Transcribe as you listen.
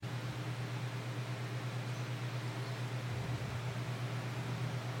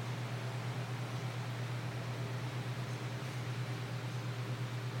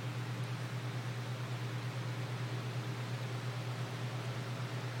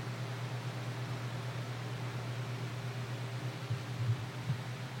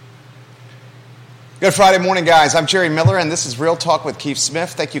Good Friday morning, guys. I'm Jerry Miller, and this is Real Talk with Keith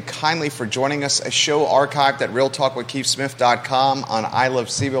Smith. Thank you kindly for joining us. A show archived at realtalkwithkeithsmith.com, on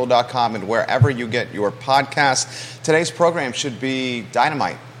ilovecville.com, and wherever you get your podcasts. Today's program should be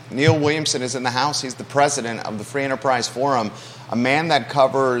dynamite. Neil Williamson is in the house. He's the president of the Free Enterprise Forum, a man that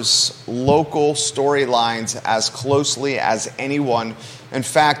covers local storylines as closely as anyone. In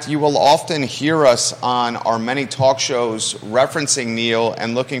fact, you will often hear us on our many talk shows referencing Neil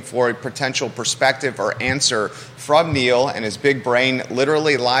and looking for a potential perspective or answer from Neil and his big brain,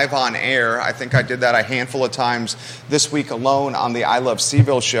 literally live on air. I think I did that a handful of times this week alone on the I Love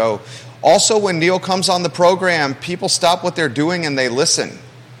CVille show. Also, when Neil comes on the program, people stop what they're doing and they listen.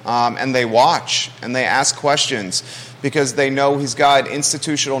 And they watch and they ask questions because they know he's got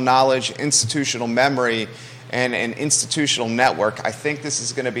institutional knowledge, institutional memory, and an institutional network. I think this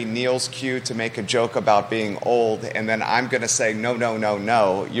is going to be Neil's cue to make a joke about being old, and then I'm going to say,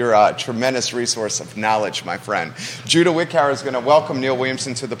 no. You're a tremendous resource of knowledge, my friend. Judah Wickhauer is going to welcome Neil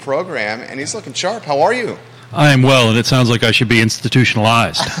Williamson to the program, and he's looking sharp. How are you? I am well, and it sounds like I should be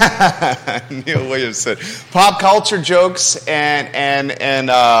institutionalized. Neil Williamson. Pop culture jokes and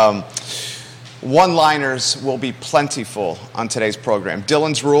one-liners will be plentiful on today's program.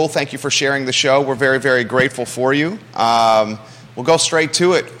 Dylan's Rule, thank you for sharing the show. We're very, very grateful for you. We'll go straight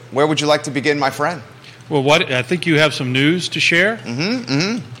to it. Where would you like to begin, my friend? Well, I think you have some news to share.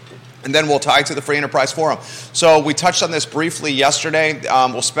 And then we'll tie to the Free Enterprise Forum. So we touched on this briefly yesterday.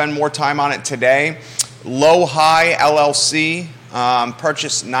 We'll spend more time on it today. Low High LLC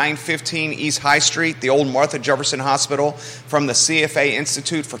purchased 915 East High Street, the old Martha Jefferson Hospital, from the CFA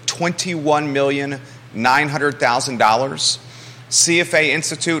Institute for $21,900,000. CFA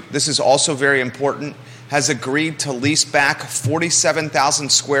Institute, this is also very important, has agreed to lease back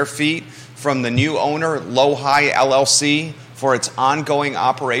 47,000 square feet from the new owner, Low High LLC, for its ongoing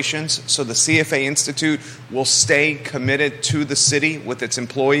operations. So the CFA Institute will stay committed to the city with its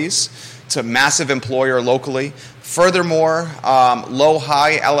employees. It's a massive employer locally. Furthermore, Low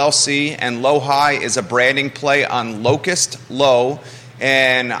High LLC, and Low High is a branding play on Locust Low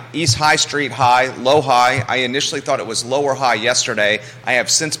and East High Street High, Low High. I initially thought it was Lower High yesterday. I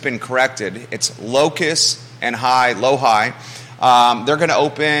have since been corrected. It's Locust and High, Low High. They're going to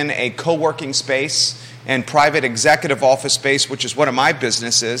open a co-working space and private executive office space, which is one of my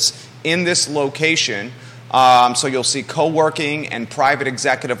businesses, in this location. So you'll see co-working and private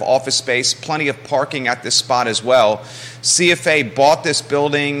executive office space, plenty of parking at this spot as well. CFA bought this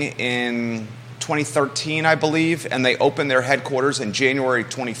building in 2013, I believe, and they opened their headquarters in January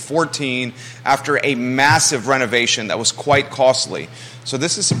 2014 after a massive renovation that was quite costly. So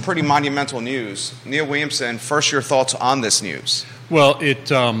this is some pretty monumental news. Neil Williamson, first your thoughts on this news. Well,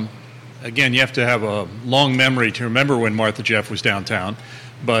 again, you have to have a long memory to remember when Martha Jeff was downtown,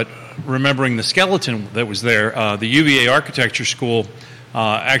 but remembering the skeleton that was there, the UVA Architecture School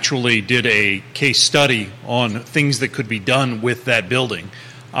actually did a case study on things that could be done with that building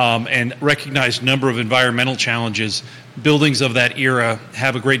and recognized a number of environmental challenges. Buildings of that era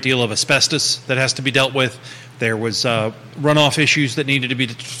have a great deal of asbestos that has to be dealt with. There was stormwater runoff issues that needed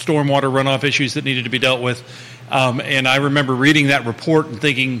to be dealt with. And I remember reading that report and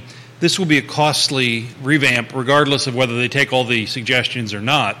thinking, this will be a costly revamp regardless of whether they take all the suggestions or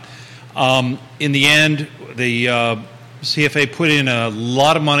not. In the end, the CFA put in a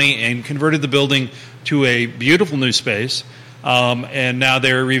lot of money and converted the building to a beautiful new space. And now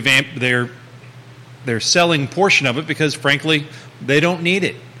they're selling a portion of it because, frankly, they don't need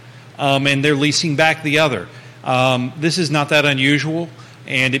it. And they're leasing back the other. This is not that unusual,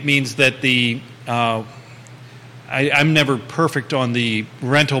 and it means that I'm never perfect on the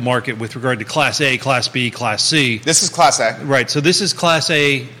rental market with regard to Class A, Class B, Class C. This is Class A. Right, so this is Class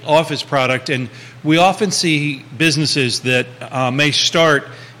A office product, and we often see businesses that may start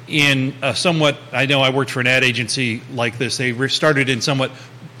in somewhat, I know I worked for an ad agency like this, they started in somewhat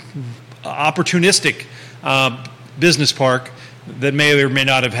opportunistic business park that may or may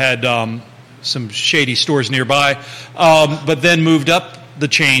not have had some shady stores nearby, but then moved up the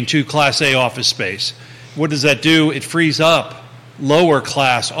chain to Class A office space. What does that do? It frees up lower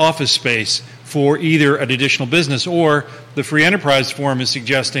class office space for either an additional business, or the Free Enterprise Forum is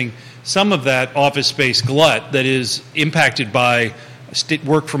suggesting some of that office space glut that is impacted by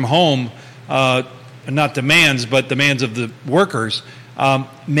work from home, not demands, but demands of the workers,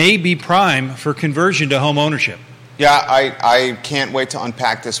 may be prime for conversion to home ownership. Yeah, I can't wait to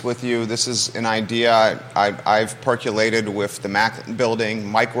unpack this with you. This is an idea I've percolated with the Mac Building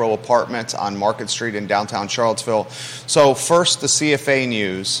micro apartment on Market Street in downtown Charlottesville. So first, the CFA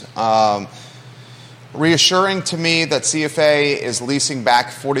news. Reassuring to me that CFA is leasing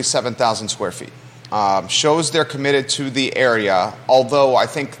back 47,000 square feet. shows they're committed to the area, although I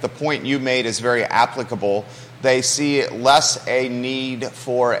think the point you made is very applicable. They see less a need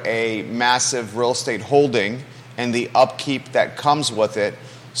for a massive real estate holding and the upkeep that comes with it.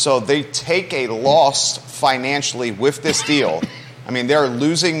 So they take a loss financially with this deal. I mean, they're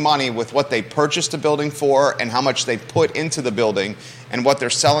losing money with what they purchased the building for and how much they put into the building and what they're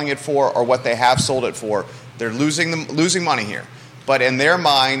selling it for or what they have sold it for. They're losing money here. But in their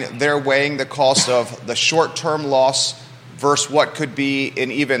mind, they're weighing the cost of the short-term loss versus what could be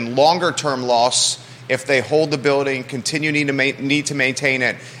an even longer-term loss if they hold the building, continue need to maintain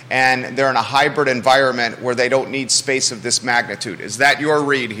it, and they're in a hybrid environment where they don't need space of this magnitude. Is that your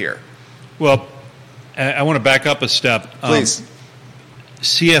read here? Well, I want to back up a step. Please.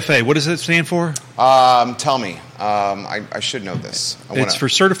 CFA, what does that stand for? Tell me. I should know this. It's for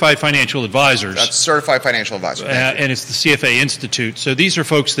Certified Financial Advisors. That's Certified Financial Advisor. And it's the CFA Institute. So these are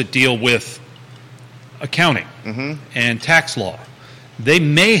folks that deal with accounting and tax law. They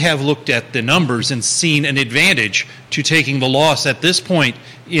may have looked at the numbers and seen an advantage to taking the loss at this point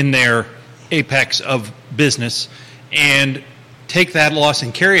in their apex of business and take that loss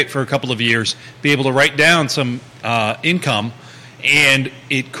and carry it for a couple of years, be able to write down some income, and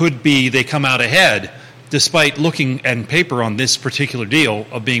it could be they come out ahead despite looking at paper on this particular deal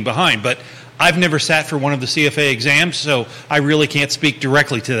of being behind. But I've never sat for one of the CFA exams, so I really can't speak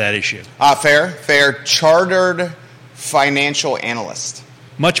directly to that issue. Fair. Chartered Financial Analyst.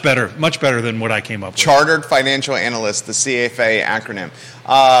 Much better than what I came up with. Chartered Financial Analyst, the CFA acronym.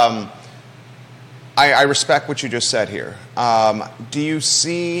 I respect what you just said here. Do you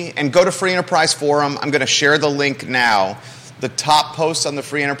see, and go to Free Enterprise Forum, I'm going to share the link now. The top post on the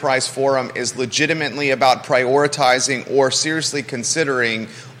Free Enterprise Forum is legitimately about prioritizing or seriously considering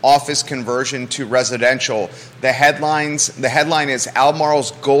office conversion to residential. The headline is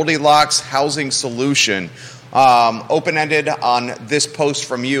Albemarle's Goldilocks Housing Solution. Open-ended on this post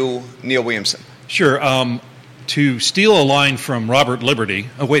from you, Neil Williamson. Sure. To steal a line from Robert Liberty,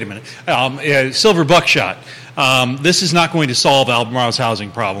 Silver Buckshot, this is not going to solve Albemarle's housing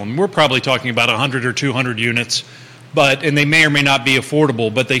problem. We're probably talking about 100 or 200 units, and they may or may not be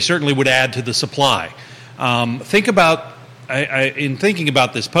affordable, but they certainly would add to the supply. In thinking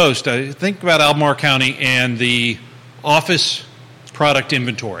about this post, I think about Albemarle County and the office product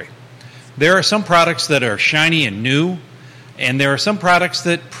inventory. There are some products that are shiny and new, and there are some products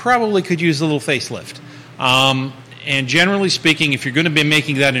that probably could use a little facelift. And generally speaking, if you're going to be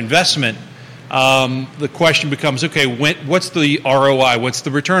making that investment, the question becomes, okay, what's the ROI? What's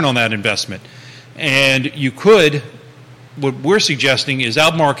the return on that investment? And what we're suggesting is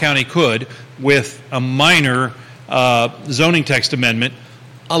Albemarle County could, with a minor zoning text amendment,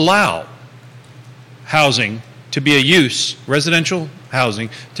 allow housing to be a use, residential housing,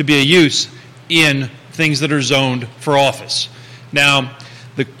 to be a use in things that are zoned for office. Now,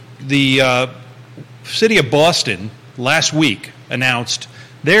 the City of Boston last week announced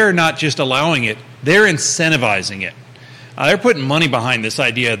they're not just allowing it, they're incentivizing it. They're putting money behind this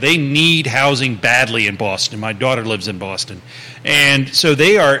idea. They need housing badly in Boston. My daughter lives in Boston. And so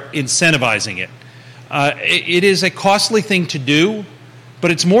they are incentivizing it. It is a costly thing to do,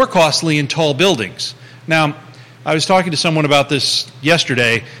 but it's more costly in tall buildings. Now, I was talking to someone about this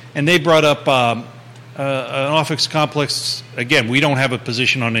yesterday, and they brought up an office complex. Again, we don't have a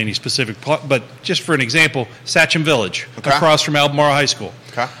position on any specific, but just for an example, Satcham Village, across from Albemarle High School.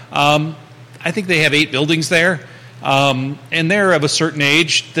 Okay. I think they have 8 buildings there, and they're of a certain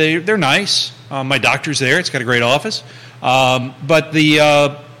age. They're nice. My doctor's there; it's got a great office. But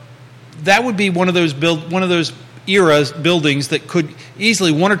that would be one of those eras buildings that could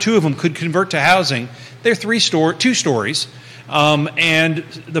easily, one or two of them could convert to housing. They're 2 stories. And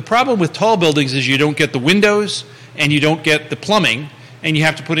the problem with tall buildings is you don't get the windows and you don't get the plumbing and you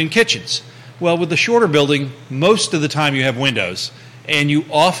have to put in kitchens. Well, with the shorter building, most of the time you have windows and you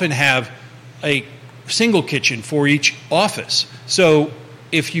often have a single kitchen for each office. So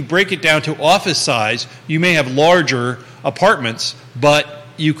if you break it down to office size, you may have larger apartments, but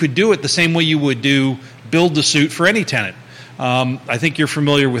you could do it the same way you would do build to suit for any tenant. I think you're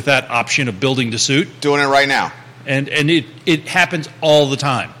familiar with that option of building to suit. Doing it right now. And it happens all the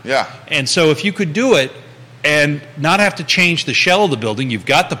time. Yeah. And so if you could do it and not have to change the shell of the building, you've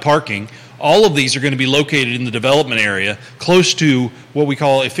got the parking. All of these are going to be located in the development area, close to what we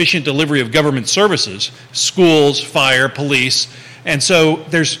call efficient delivery of government services, schools, fire, police. And so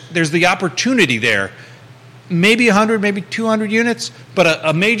there's the opportunity there. Maybe 100, maybe 200 units, but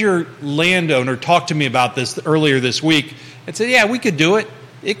a major landowner talked to me about this earlier this week and said, yeah, we could do it.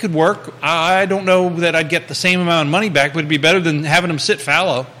 It could work. I don't know that I'd get the same amount of money back, but it'd be better than having them sit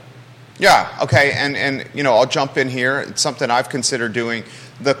fallow. Yeah, okay, and I'll jump in here. It's something I've considered doing.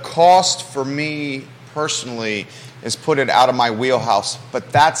 The cost for me personally is put it out of my wheelhouse,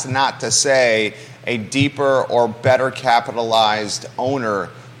 but that's not to say a deeper or better capitalized owner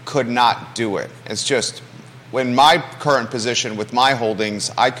could not do it. It's just, in my current position with my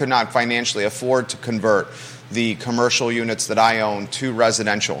holdings, I could not financially afford to convert the commercial units that I own to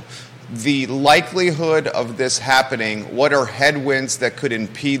residential. The likelihood of this happening, what are headwinds that could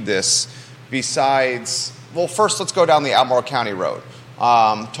impede this besides, well, first let's go down the Albemarle County Road.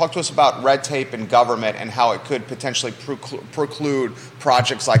 Talk to us about red tape and government and how it could potentially preclude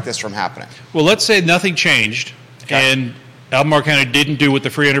projects like this from happening. Well, let's say nothing changed and Albemarle County didn't do what the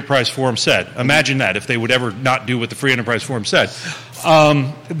Free Enterprise Forum said. Imagine that, if they would ever not do what the Free Enterprise Forum said.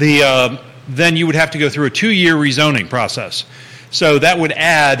 Then you would have to go through a 2-year rezoning process. So that would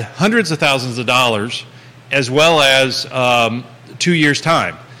add hundreds of thousands of dollars as well as 2 years'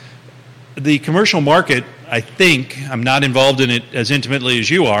 time. The commercial market, I think, I'm not involved in it as intimately as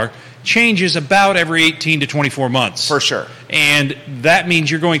you are, changes about every 18 to 24 months. For sure. And that means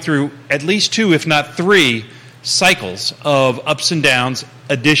you're going through at least 2, if not 3, cycles of ups and downs,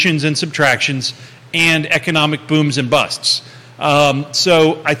 additions and subtractions, and economic booms and busts.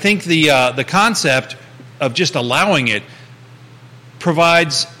 So I think the concept of just allowing it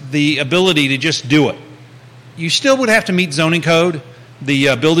provides the ability to just do it. You still would have to meet zoning code,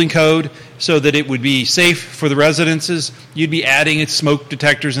 the building code, so that it would be safe for the residences. You'd be adding smoke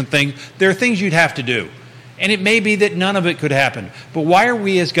detectors and things. There are things you'd have to do. And it may be that none of it could happen. But why are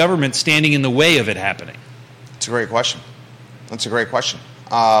we as government standing in the way of it happening? That's a great question.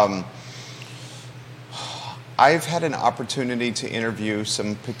 I've had an opportunity to interview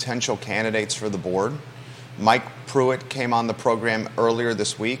some potential candidates for the board. Mike Pruitt came on the program earlier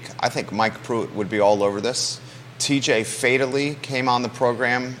this week. I think Mike Pruitt would be all over this. TJ Fatally came on the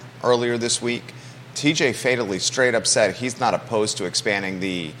program earlier this week. TJ Fatally straight up said he's not opposed to expanding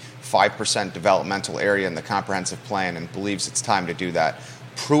the 5% developmental area in the comprehensive plan and believes it's time to do that.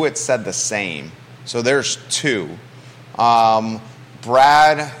 Pruitt said the same. So there's 2.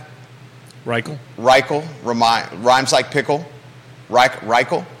 Brad Reichel, rhymes like pickle.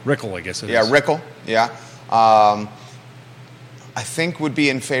 Reichel? Rickle, I guess it is. Yeah, Rickle, yeah. I think would be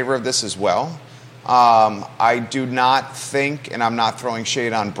in favor of this as well. I do not think, and I'm not throwing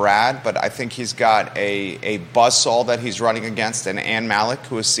shade on Brad, but I think he's got a buzzsaw that he's running against, and Ann Malik,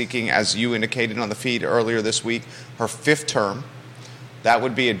 who is seeking, as you indicated on the feed earlier this week, her 5th term. That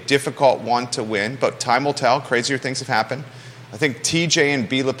would be a difficult one to win, but time will tell. Crazier things have happened. I think TJ and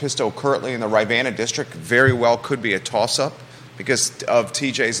B. Lepisto currently in the Rivanna district very well could be a toss-up because of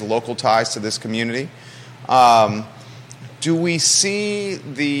TJ's local ties to this community. Do we see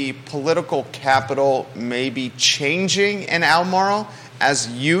the political capital maybe changing in Albemarle as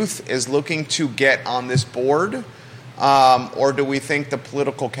youth is looking to get on this board? Or do we think the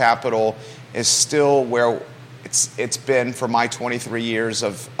political capital is still where it's been for my 23 years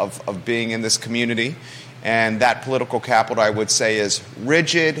of being in this community? And that political capital, I would say, is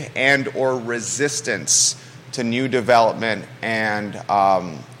rigid and or resistance to new development and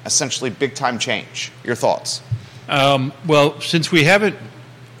essentially big-time change. Your thoughts? Well, since we haven't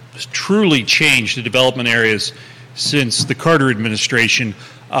truly changed the development areas since the Carter administration,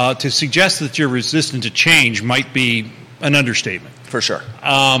 to suggest that you're resistant to change might be an understatement. For sure.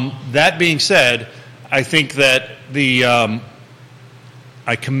 That being said, I think that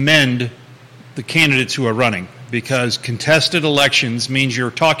I commend the candidates who are running, because contested elections means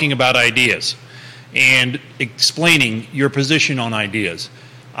you're talking about ideas and explaining your position on ideas.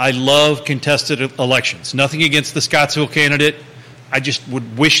 I love contested elections. Nothing against the Scottsville candidate. I just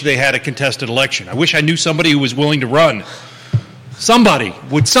would wish they had a contested election. I wish I knew somebody who was willing to run.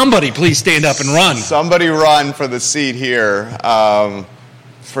 Would somebody please stand up and run? Somebody run for the seat here.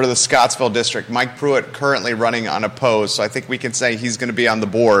 For the Scottsville district. Mike Pruitt currently running unopposed, so I think we can say he's going to be on the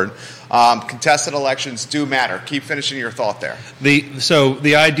board. Contested elections do matter. Keep finishing your thought there. So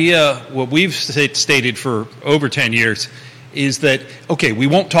the idea, what we've stated for over 10 years, is that, okay, we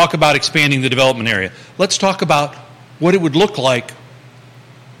won't talk about expanding the development area. Let's talk about what it would look like,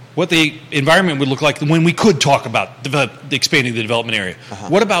 what the environment would look like when we could talk about expanding the development area.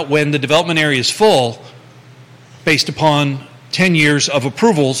 What about when the development area is full based upon 10 years of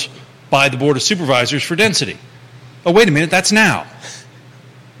approvals by the Board of Supervisors for density? Oh, wait a minute, that's now.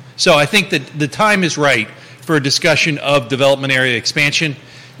 So I think that the time is right for a discussion of development area expansion.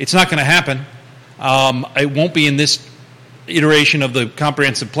 It's not going to happen. It won't be in this iteration of the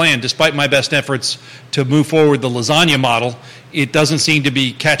comprehensive plan. Despite my best efforts to move forward the lasagna model, it doesn't seem to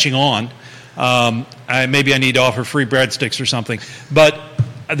be catching on. Maybe I need to offer free breadsticks or something. But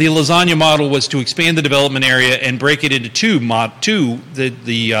the lasagna model was to expand the development area and break it into two,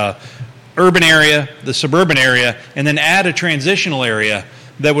 the urban area, the suburban area, and then add a transitional area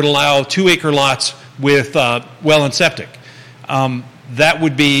that would allow 2-acre lots with well and septic. That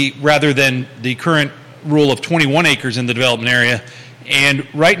would be rather than the current rule of 21 acres in the development area. And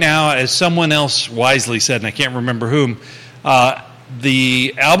right now, as someone else wisely said, and I can't remember whom,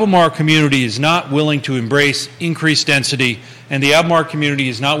 the Albemarle community is not willing to embrace increased density, and the Albemarle community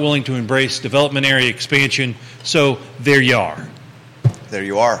is not willing to embrace development area expansion. So there you are. There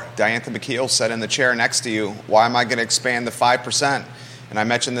you are. Diantha McKeel said in the chair next to you, why am I going to expand the 5%? And I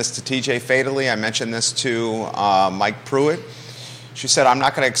mentioned this to TJ Fatally. I mentioned this to Mike Pruitt. She said, I'm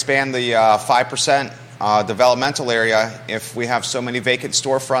not going to expand the 5% developmental area if we have so many vacant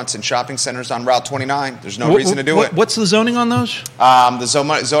storefronts and shopping centers on Route 29. There's no reason to do it. What's the zoning on those?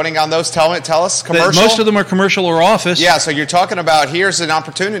 The zoning on those, tell us, commercial? Most of them are commercial or office. Yeah, so you're talking about here's an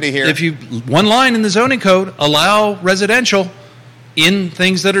opportunity here. If you, one line in the zoning code, allow residential in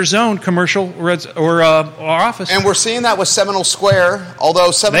things that are zoned commercial or office. And we're seeing that with Seminole Square,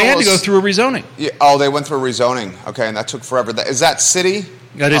 although Seminole They had to go through a rezoning. Yeah, they went through a rezoning. Okay, and that took forever. Is that city?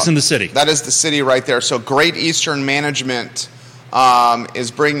 That is in the city. That is the city right there. So Great Eastern Management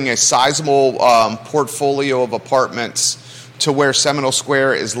is bringing a sizable portfolio of apartments to where Seminole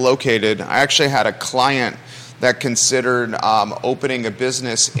Square is located. I actually had a client that considered opening a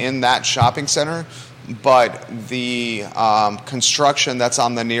business in that shopping center, but the construction that's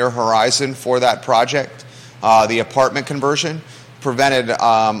on the near horizon for that project, the apartment conversion, prevented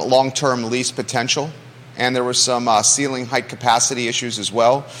long-term lease potential. And there was some ceiling height capacity issues as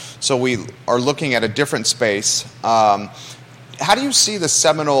well. So we are looking at a different space. How do you see the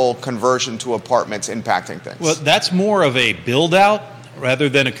Seminole conversion to apartments impacting things? Well, that's more of a build-out rather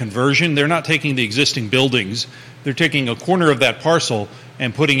than a conversion. They're not taking the existing buildings. They're taking a corner of that parcel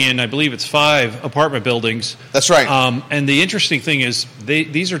and putting in, I believe it's 5 apartment buildings. That's right. And the interesting thing is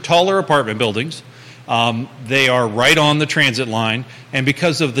these are taller apartment buildings. They are right on the transit line, and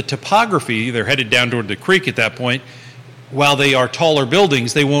because of the topography, they're headed down toward the creek at that point. While they are taller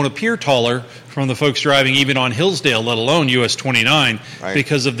buildings, they won't appear taller from the folks driving even on Hillsdale, let alone US 29, right,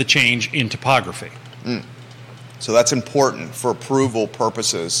 because of the change in topography. So that's important for approval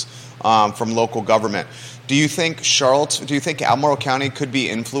purposes from local government. Do you think Albemarle County could be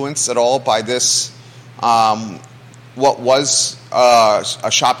influenced at all by this, what was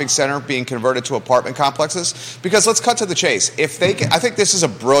a shopping center being converted to apartment complexes? Because let's cut to the chase. I think this is a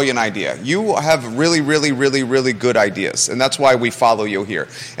brilliant idea. You have really, really, really, really good ideas, and that's why we follow you here.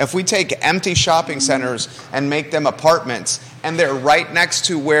 If we take empty shopping centers and make them apartments, and they're right next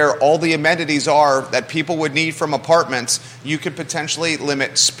to where all the amenities are that people would need from apartments, you could potentially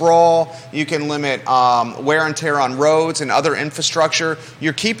limit sprawl, you can limit wear and tear on roads and other infrastructure.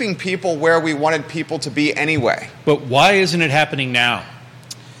 You're keeping people where we wanted people to be anyway. But why isn't it happening now?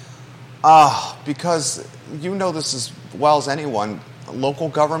 Because you know this as well as anyone, local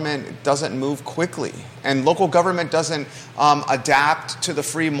government doesn't move quickly. And local government doesn't adapt to the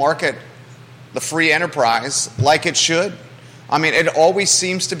free market, the free enterprise, like it should. I mean, it always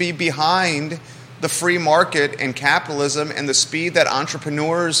seems to be behind the free market and capitalism and the speed that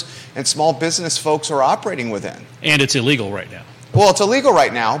entrepreneurs and small business folks are operating within. And it's illegal right now. Well, it's illegal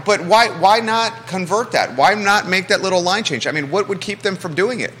right now, but why not convert that? Why not make that little line change? I mean, what would keep them from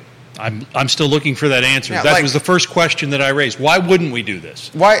doing it? I'm still looking for that answer. Yeah, that was the first question that I raised. Why wouldn't we do this?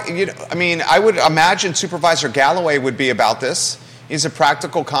 Why? I would imagine Supervisor Galloway would be about this. He's a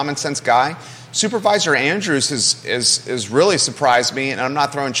practical, common sense guy. Supervisor Andrews has really surprised me, and I'm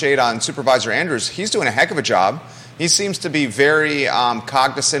not throwing shade on Supervisor Andrews. He's doing a heck of a job. He seems to be very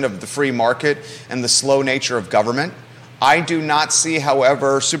cognizant of the free market and the slow nature of government. I do not see,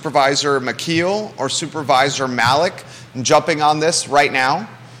 however, Supervisor McKeel or Supervisor Malik jumping on this right now.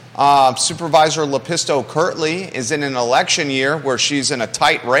 Supervisor Lepisto-Kirtley is in an election year where she's in a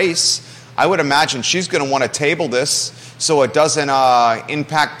tight race. I would imagine she's going to want to table this so it doesn't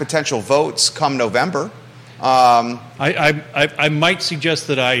impact potential votes come November. I might suggest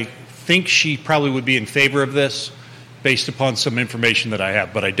that I think she probably would be in favor of this based upon some information that I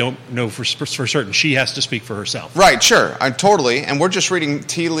have, but I don't know for certain. She has to speak for herself. Right, sure, totally. And we're just reading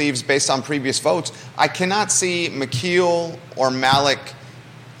tea leaves based on previous votes. I cannot see McKeel or Malik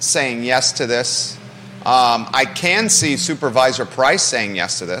saying yes to this. I can see Supervisor Price saying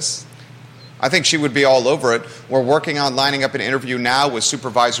yes to this. I think she would be all over it. We're working on lining up an interview now with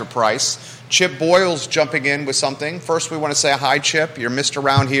Supervisor Price. Chip Boyle's jumping in with something. First, we want to say hi, Chip. You're missed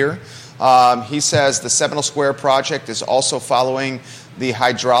around here. He says the Seminole Square project is also following the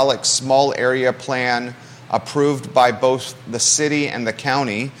hydraulic small area plan approved by both the city and the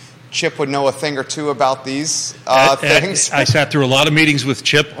county. Chip would know a thing or two about these things. I sat through a lot of meetings with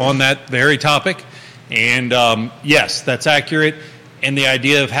Chip on that very topic, and yes, that's accurate. And the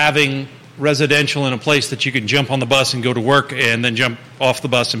idea of having residential in a place that you can jump on the bus and go to work and then jump off the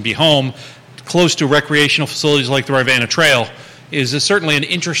bus and be home, close to recreational facilities like the Rivanna Trail, is certainly an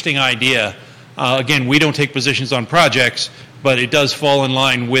interesting idea. Again, we don't take positions on projects, but it does fall in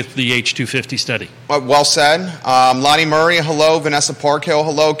line with the H250 study. Well said. Lonnie Murray, hello. Vanessa Parkhill,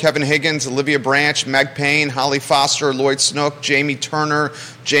 hello. Kevin Higgins, Olivia Branch, Meg Payne, Holly Foster, Lloyd Snook, Jamie Turner,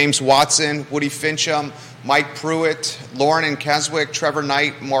 James Watson, Woody Fincham, Mike Pruitt, Lauren and Keswick, Trevor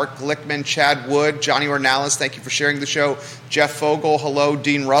Knight, Mark Glickman, Chad Wood, Johnny Ornalis, thank you for sharing the show. Jeff Fogel, hello.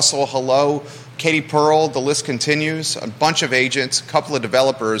 Dean Russell, hello. Katie Pearl, the list continues. A bunch of agents, a couple of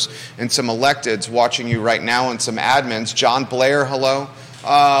developers, and some electeds watching you right now, and some admins. John Blair, hello.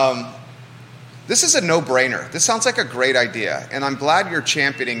 This is a no-brainer. This sounds like a great idea, and I'm glad you're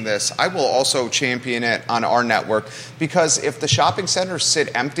championing this. I will also champion it on our network, because if the shopping centers sit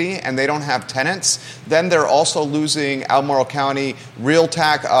empty and they don't have tenants, then they're also losing Albemarle County retail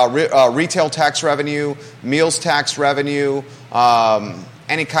tax revenue, meals tax revenue,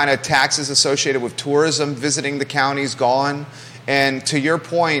 any kind of taxes associated with tourism visiting the county is gone. And to your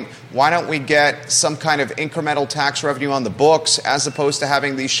point, why don't we get some kind of incremental tax revenue on the books as opposed to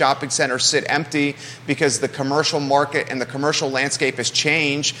having these shopping centers sit empty, because the commercial market and the commercial landscape has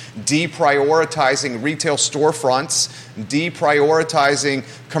changed, deprioritizing retail storefronts, deprioritizing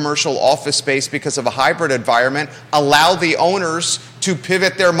commercial office space because of a hybrid environment. Allow the owners to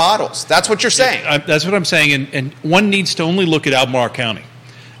pivot their models. That's what you're saying. That's what I'm saying, and one needs to only look at Albemarle County.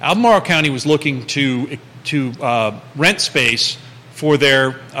 Albemarle County was looking to rent space for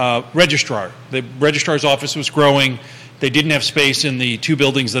their registrar. The registrar's office was growing. They didn't have space in the two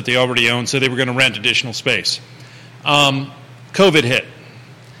buildings that they already owned, so they were going to rent additional space. COVID hit.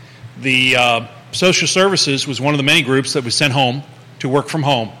 The social services was one of the many groups that was sent home to work from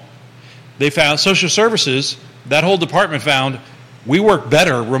home. They found social services, that whole department found, we work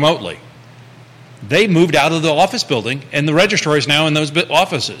better remotely. They moved out of the office building, and the registrar is now in those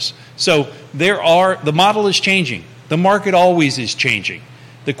offices. So the model is changing. The market always is changing.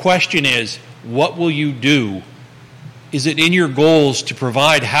 The question is, what will you do? Is it in your goals to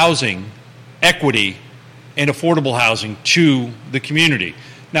provide housing, equity, and affordable housing to the community?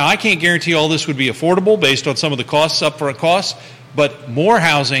 Now, I can't guarantee all this would be affordable based on some of the costs, upfront costs, but more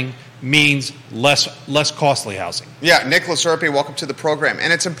housing means less costly housing. Yeah, Nicholas Erpe, welcome to the program.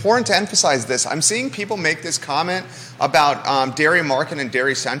 And it's important to emphasize this. I'm seeing people make this comment about Dairy Market and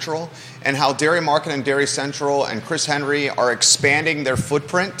Dairy Central, and how Dairy Market and Dairy Central and Chris Henry are expanding their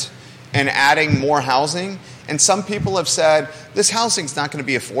footprint and adding more housing. And some people have said, this housing's not going to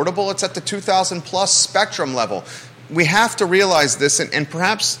be affordable. It's at the 2,000 plus spectrum level. We have to realize this, and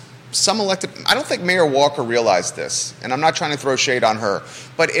perhaps some elected, I don't think Mayor Walker realized this, and I'm not trying to throw shade on her,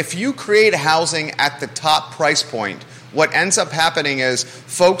 but if you create housing at the top price point, what ends up happening is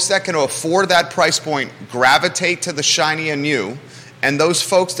folks that can afford that price point gravitate to the shiny and new, and those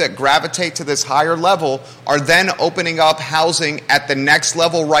folks that gravitate to this higher level are then opening up housing at the next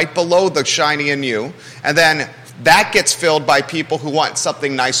level right below the shiny and new, and then that gets filled by people who want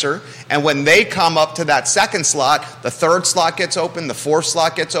something nicer. And when they come up to that second slot, the third slot gets open, the fourth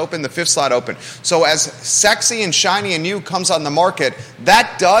slot gets open, the fifth slot open. So as sexy and shiny and new comes on the market,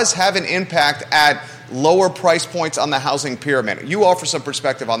 that does have an impact at lower price points on the housing pyramid. You offer some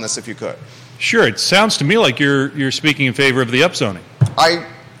perspective on this if you could. Sure. It sounds to me like you're speaking in favor of the upzoning. I'm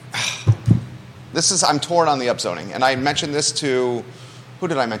torn on the upzoning. And I mentioned this to... Who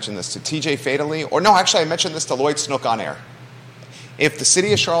did I mention this to? TJ Fatally? Or no, actually I mentioned this to Lloyd Snook on air. If the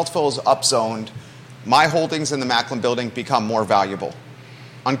city of Charlottesville is upzoned, my holdings in the Macklin building become more valuable,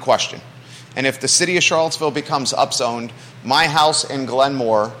 unquestioned. And if the city of Charlottesville becomes upzoned, my house in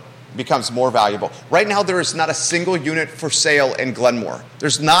Glenmore becomes more valuable. Right now there is not a single unit for sale in Glenmore.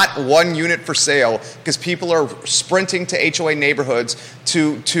 There's not one unit for sale because people are sprinting to HOA neighborhoods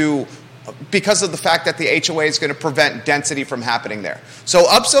because of the fact that the HOA is going to prevent density from happening there. So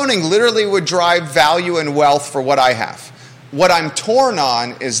upzoning literally would drive value and wealth for what I have. What I'm torn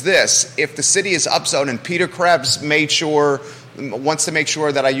on is this. If the city is upzoned, and Peter Krebs wants to make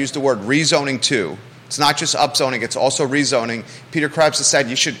sure that I use the word rezoning too. It's not just upzoning, it's also rezoning. Peter Krebs has said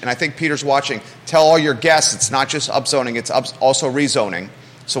you should, and I think Peter's watching, tell all your guests it's not just upzoning, it's also rezoning.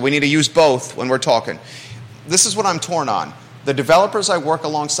 So we need to use both when we're talking. This is what I'm torn on. The developers I work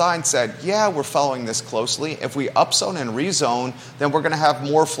alongside said, yeah, we're following this closely. If we upzone and rezone, then we're going to have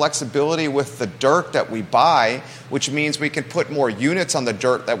more flexibility with the dirt that we buy, which means we can put more units on the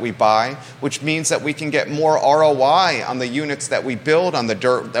dirt that we buy, which means that we can get more ROI on the units that we build on the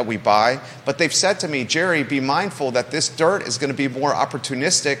dirt that we buy. But they've said to me, Jerry, be mindful that this dirt is going to be more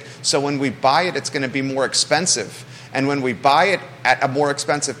opportunistic, so when we buy it, it's going to be more expensive. And when we buy it at a more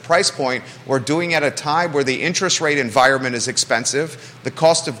expensive price point, we're doing it at a time where the interest rate environment is expensive, the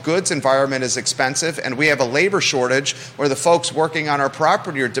cost of goods environment is expensive, and we have a labor shortage where the folks working on our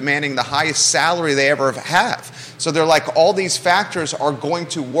property are demanding the highest salary they ever have. So they're like, all these factors are going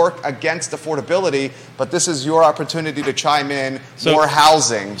to work against affordability, but this is your opportunity to chime in, more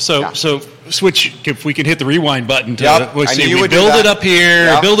housing. So switch, if we could hit the rewind button to we build it up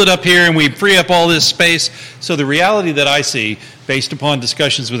here, and we free up all this space. So the reality that I see, based upon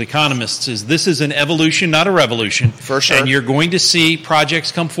discussions with economists, is this is an evolution, not a revolution. For sure. And you're going to see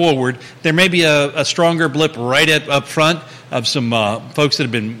projects come forward. There may be a stronger blip right up front of some folks that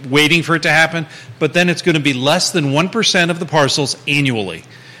have been waiting for it to happen, but then it's going to be less than 1% of the parcels annually.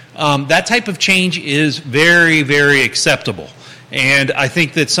 That type of change is very, very acceptable. And I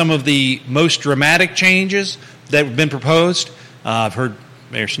think that some of the most dramatic changes that have been proposed, I've heard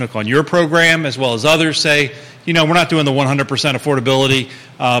Mayor Snook on your program as well as others say, we're not doing the 100% affordability.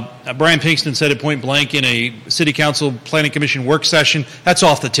 Brian Pinkston said it point blank in a City Council Planning Commission work session, that's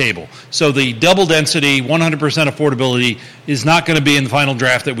off the table. So the double density, 100% affordability is not going to be in the final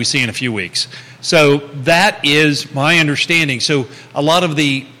draft that we see in a few weeks. So that is my understanding. So a lot of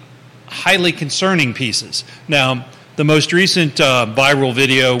the highly concerning pieces. Now, the most recent viral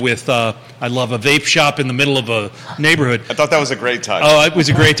video with, I love a vape shop in the middle of a neighborhood. I thought that was a great touch. Oh, it was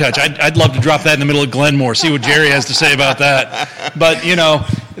a great touch. I'd love to drop that in the middle of Glenmore, see what Jerry has to say about that. But, we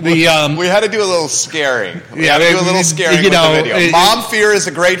had to do a little scaring. We had to do a little scaring with the video. Mom fear is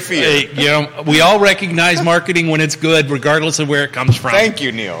a great fear. We all recognize marketing when it's good, regardless of where it comes from. Thank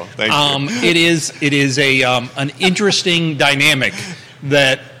you, Neil. Thank you. It is an interesting dynamic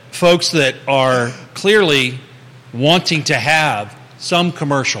that folks that are clearly wanting to have some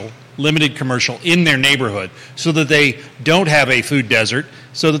limited commercial in their neighborhood so that they don't have a food desert,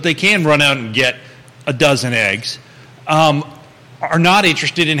 so that they can run out and get a dozen eggs, are not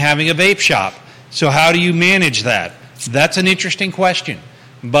interested in having a vape shop. So how do you manage that? That's an interesting question.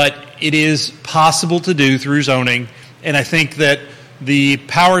 But it is possible to do through zoning, and I think that the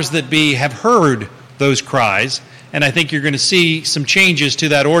powers that be have heard those cries, and I think you're going to see some changes to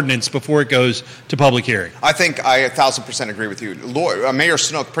that ordinance before it goes to public hearing. I think I 1,000% agree with you. Mayor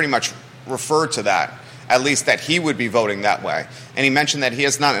Snook pretty much referred to that, at least that he would be voting that way. And he mentioned that he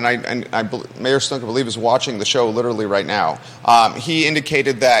has not, Mayor Snook, I believe, is watching the show literally right now. He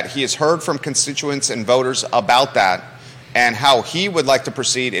indicated that he has heard from constituents and voters about that, and how he would like to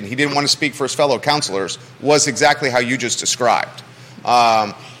proceed, and he didn't want to speak for his fellow councilors, was exactly how you just described.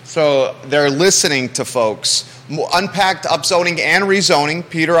 So they're listening to folks. Unpacked upzoning and rezoning.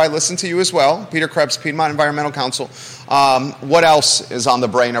 Peter, I listened to you as well. Peter Krebs, Piedmont Environmental Council. What else is on the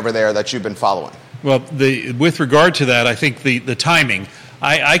brain over there that you've been following? Well, with regard to that, I think the timing.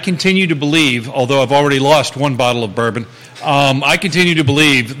 I continue to believe, although I've already lost one bottle of bourbon, I continue to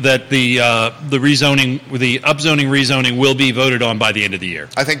believe that the upzoning rezoning will be voted on by the end of the year.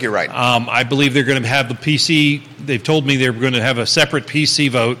 I think you're right. I believe they're going to have the PC. They've told me they're going to have a separate PC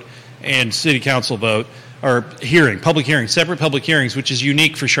vote and city council vote, or public hearing, separate public hearings, which is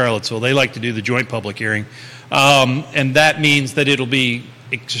unique for Charlottesville. They like to do the joint public hearing. And that means that it'll be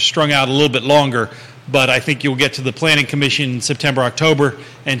strung out a little bit longer, but I think you'll get to the Planning Commission in September, October,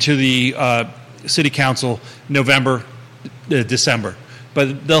 and to the City Council November, December.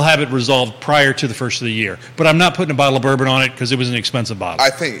 But they'll have it resolved prior to the first of the year. But I'm not putting a bottle of bourbon on it because it was an expensive bottle. I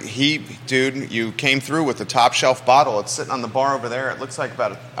think you came through with the top shelf bottle. It's sitting on the bar over there. It looks like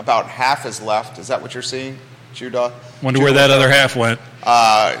about half is left. Is that what you're seeing, Judah? Wonder where that other half went.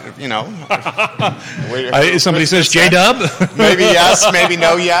 Somebody says J-Dub? Maybe yes, maybe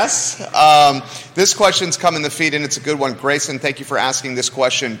no yes. This question's come in the feed, and it's a good one. Grayson, thank you for asking this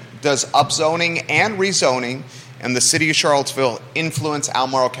question. Does upzoning and rezoning and the city of Charlottesville influence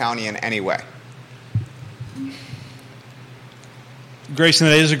Albemarle County in any way? Grayson,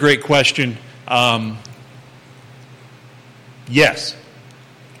 that is a great question. Yes.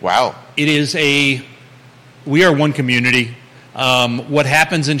 Wow. We are one community. What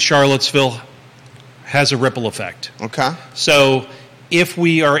happens in Charlottesville has a ripple effect. Okay. So if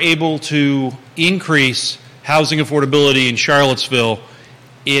we are able to increase housing affordability in Charlottesville,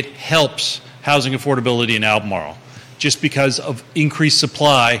 it helps housing affordability in Albemarle. Just because of increased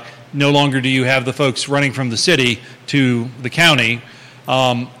supply no longer do you have the folks running from the city to the county.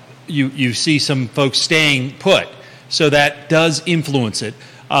 You see some folks staying put. So that does influence it.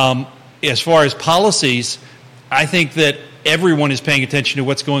 As far as policies, I think that everyone is paying attention to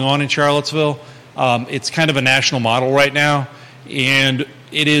what's going on in Charlottesville. It's kind of a national model right now, and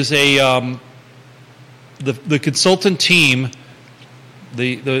it is the consultant team,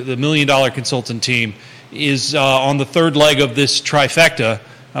 the $1 million consultant team, is on the third leg of this trifecta,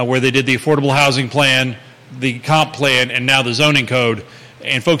 where they did the affordable housing plan, the comp plan, and now the zoning code.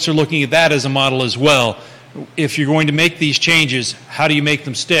 And folks are looking at that as a model as well. If you're going to make these changes, how do you make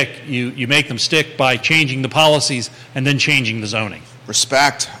them stick? You make them stick by changing the policies and then changing the zoning.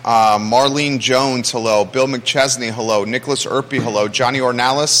 Respect. Marlene Jones, hello. Bill McChesney, hello. Nicholas Erpy, hello. Johnny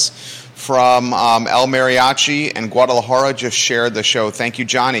Ornalis from El Mariachi and Guadalajara just shared the show. Thank you,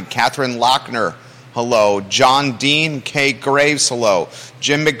 Johnny. Catherine Lochner, hello. John Dean, Kay Graves, hello.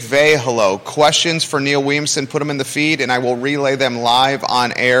 Jim McVeigh, hello. Questions for Neil Williamson, put them in the feed, and I will relay them live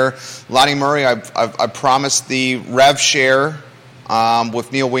on air. Lonnie Murray, I promised the rev share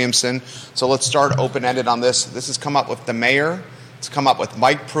with Neil Williamson. So let's start open-ended on this. This has come up with the mayor. It's come up with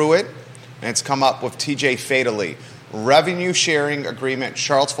Mike Pruitt, and it's come up with TJ Fatally. Revenue sharing agreement,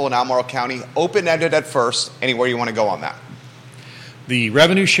 Charlottesville and Albemarle County, open-ended at first. Anywhere you want to go on that? The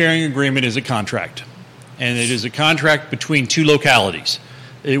revenue sharing agreement is a contract, and it is a contract between two localities.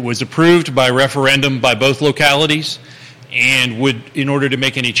 It was approved by referendum by both localities, and would, in order to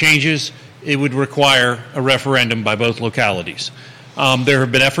make any changes, it would require a referendum by both localities. There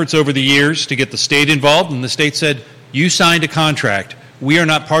have been efforts over the years to get the state involved, and the state said, you signed a contract. We are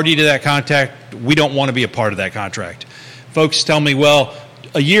not party to that contract. We don't want to be a part of that contract. Folks tell me, well,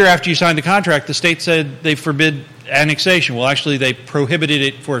 a year after you signed the contract, the state said they forbid annexation. Well, actually, they prohibited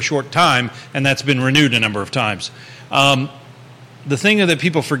it for a short time, and that's been renewed a number of times. The thing that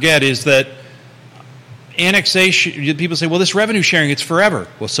people forget is that annexation, people say, well, this revenue sharing, it's forever.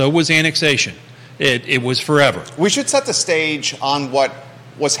 Well, so was annexation. It was forever. We should set the stage on what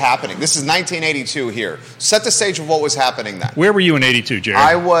was happening. This is 1982 here. Set the stage of what was happening then. Where were you in 82, Jerry?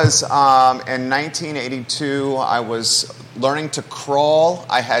 I was, in 1982, I was learning to crawl.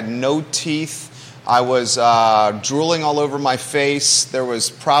 I had no teeth. I was drooling all over my face. There was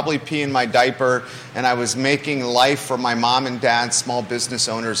probably pee in my diaper, and I was making life for my mom and dad, small business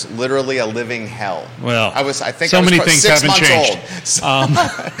owners, literally a living hell. Well, I think so I was many things 6 haven't months changed. old.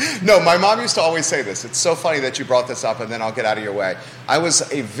 No, my mom used to always say this. It's so funny that you brought this up, and then I'll get out of your way. I was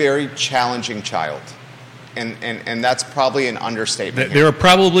a very challenging child. And that's probably an understatement. There are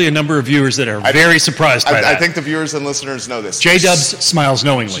probably a number of viewers that are very surprised by that. I think the viewers and listeners know this. J-Dubs smiles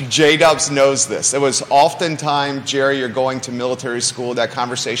knowingly. J-Dubs knows this. It was oftentimes, Jerry, you're going to military school. That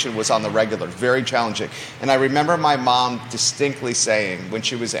conversation was on the regular, very challenging. And I remember my mom distinctly saying, when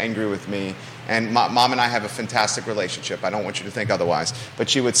she was angry with me, and Mom and I have a fantastic relationship. I don't want you to think otherwise. But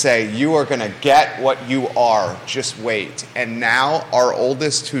she would say, you are going to get what you are. Just wait. And now our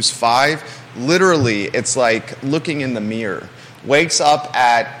oldest, who's 5, literally, it's like looking in the mirror. Wakes up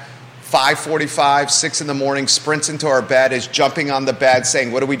at 5:45, 6 in the morning, sprints into our bed, is jumping on the bed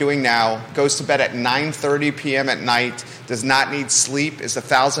saying, what are we doing now? Goes to bed at 9:30 p.m. at night, does not need sleep, is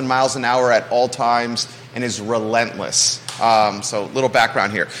 1,000 miles an hour at all times, and is relentless. So little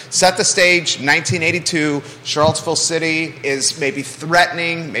background here. Set the stage, 1982, Charlottesville City is maybe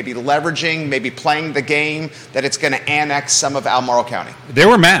threatening, maybe leveraging, maybe playing the game that it's going to annex some of Albemarle County. There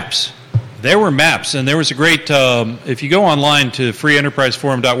were maps. And there was a great, if you go online to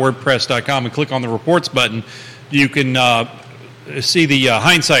freeenterpriseforum.wordpress.com and click on the reports button, you can see the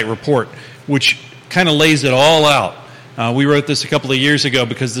hindsight report, which kind of lays it all out. We wrote this a couple of years ago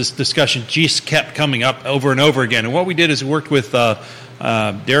because this discussion just kept coming up over and over again. And what we did is we worked with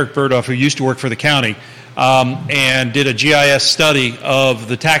Derek Burdoff, who used to work for the county, and did a GIS study of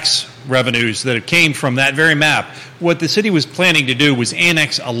the tax revenues that came from that very map. What the city was planning to do was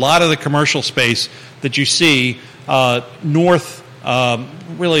annex a lot of the commercial space that you see north,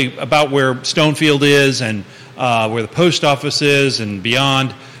 really about where Stonefield is and where the post office is and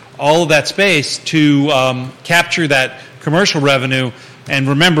beyond, all of that space to capture that commercial revenue, and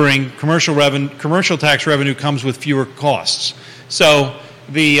remembering commercial tax revenue comes with fewer costs. So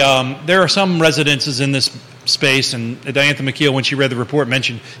there are some residences in this space, and Diantha McKeel, when she read the report,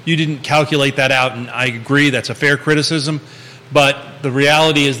 mentioned you didn't calculate that out, and I agree that's a fair criticism, but the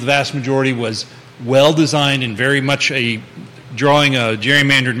reality is the vast majority was well designed and very much drawing a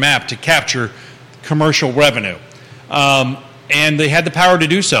gerrymandered map to capture commercial revenue. And they had the power to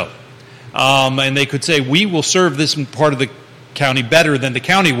do so. And they could say, we will serve this part of the county better than the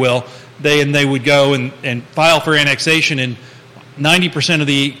county will. They would go and file for annexation, and 90%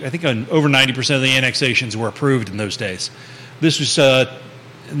 of over 90% of the annexations were approved in those days. This was,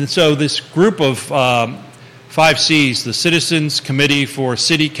 and so this group of 5 Cs, the Citizens Committee for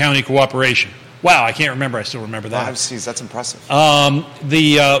City-County Cooperation. Wow, I can't remember. I still remember that. 5 Cs, that's impressive.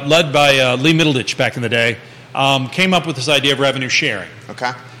 Led by Lee Middleditch back in the day, came up with this idea of revenue sharing.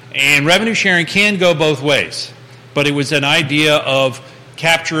 Okay. And revenue sharing can go both ways, but it was an idea of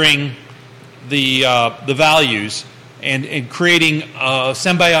capturing the values and creating a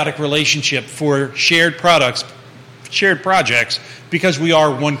symbiotic relationship for shared products, shared projects, because we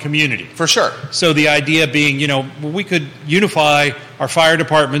are one community. For sure. So the idea being, we could unify our fire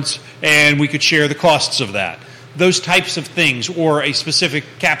departments and we could share the costs of that. Those types of things, or a specific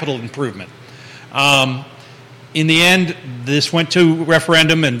capital improvement. In the end, this went to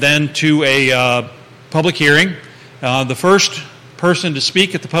referendum and then to a public hearing. The first person to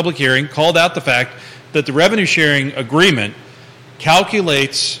speak at the public hearing called out the fact that the revenue sharing agreement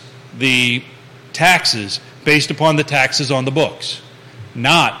calculates the taxes based upon the taxes on the books,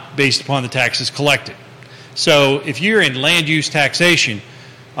 not based upon the taxes collected. So if you're in land use taxation,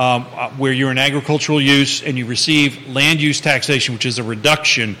 where you're in agricultural use and you receive land use taxation, which is a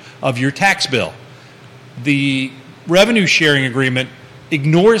reduction of your tax bill, the revenue sharing agreement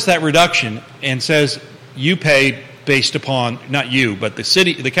ignores that reduction and says you pay based upon, not you, but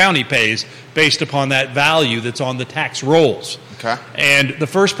the county pays based upon that value that's on the tax rolls. Okay. And the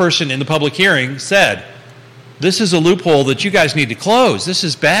first person in the public hearing said, this is a loophole that you guys need to close. This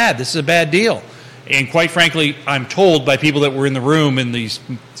is bad. This is a bad deal. And quite frankly, I'm told by people that were in the room, in these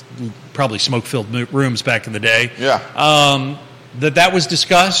probably smoke-filled rooms back in the day, that was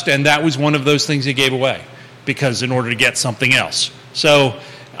discussed, and that was one of those things they gave away, because in order to get something else. So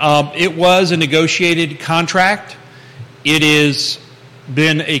it was a negotiated contract. It has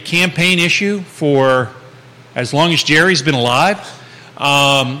been a campaign issue for as long as Jerry's been alive.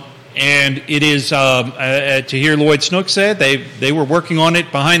 And it is, to hear Lloyd Snook say, they were working on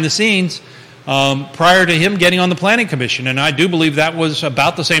it behind the scenes prior to him getting on the Planning Commission. And I do believe that was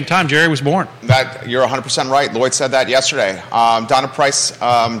about the same time Jerry was born. You're 100% right. Lloyd said that yesterday. Donna Price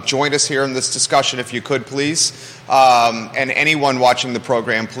joined us here in this discussion, if you could, please. And anyone watching the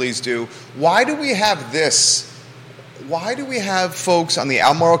program, please do. Why do we have this? Why do we have folks on the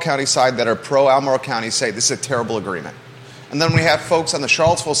Albemarle County side that are pro-Albemarle County say this is a terrible agreement? And then we have folks on the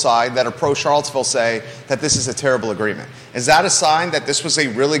Charlottesville side that are pro-Charlottesville say that this is a terrible agreement. Is that a sign that this was a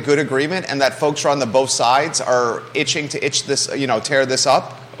really good agreement and that folks on the both sides are itching to tear this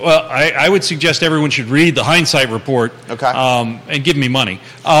up? Well, I would suggest everyone should read the hindsight report. Okay. And give me money.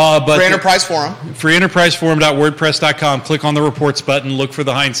 But Free Enterprise Forum. freeenterpriseforum.wordpress.com. Click on the reports button. Look for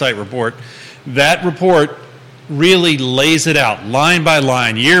the hindsight report. That report really lays it out line by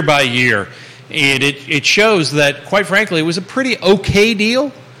line, year by year. And it shows that, quite frankly, it was a pretty okay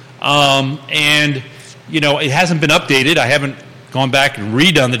deal. And, it hasn't been updated. I haven't gone back and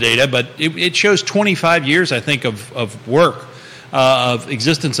redone the data, but it shows 25 years, I think, of work, of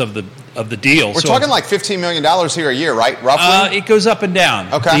existence of the deal. We're talking like $15 million here a year, right, roughly? It goes up and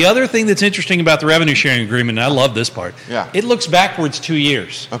down. Okay. The other thing that's interesting about the revenue sharing agreement, and I love this part, it looks backwards 2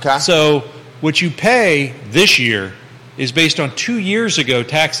 years. Okay. So what you pay this year is based on 2 years ago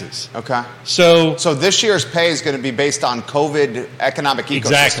taxes. Okay. So this year's pay is going to be based on COVID economic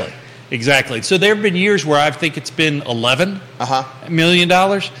ecosystem. Exactly. So there have been years where I think it's been $11 million,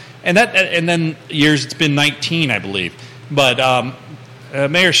 and then years it's been 19, I believe. But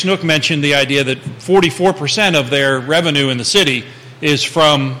Mayor Snook mentioned the idea that 44% of their revenue in the city is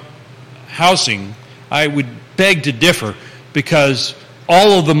from housing. I would beg to differ, because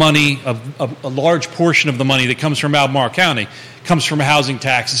all of the money, a large portion of the money that comes from Albemarle County comes from a housing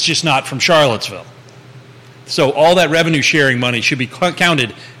tax. It's just not from Charlottesville. So all that revenue sharing money should be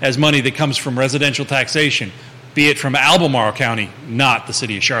counted as money that comes from residential taxation, be it from Albemarle County, not the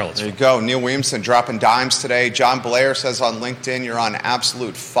city of Charlottesville. There you go. Neil Williamson dropping dimes today. John Blair says on LinkedIn, you're on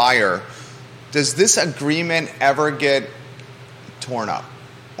absolute fire. Does this agreement ever get torn up?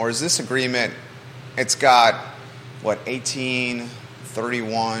 Or is this agreement, it's got,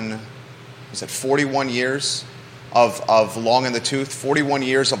 31, is it 41 years of long in the tooth, 41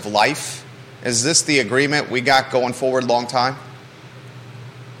 years of life? Is this the agreement we got going forward long time?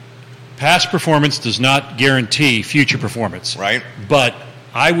 Past performance does not guarantee future performance. Right. But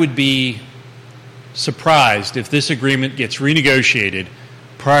I would be surprised if this agreement gets renegotiated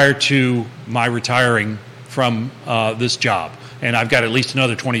prior to my retiring from this job. And I've got at least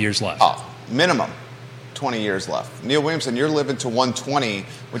another 20 years left. Oh, minimum 20 years left. Neil Williamson, you're living to 120,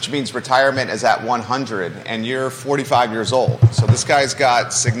 which means retirement is at 100, and you're 45 years old. So this guy's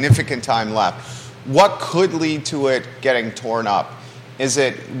got significant time left. what could lead to it getting torn up?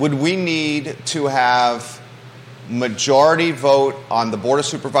 Would we need to have majority vote on the Board of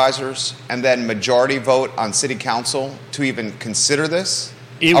Supervisors and then majority vote on City Council to even consider this?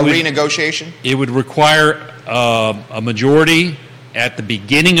 Renegotiation? It would require a majority at the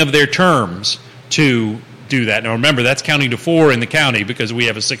beginning of their terms to do that. Now remember, that's counting to 4 in the county because we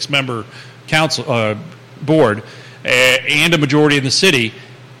have a 6-member council board and a majority in the city,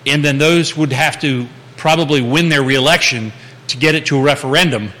 and then those would have to probably win their reelection to get it to a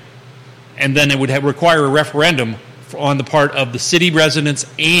referendum, and then it would require a referendum on the part of the city residents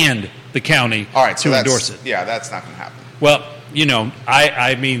and the county to endorse it. Yeah, that's not going to happen. Well,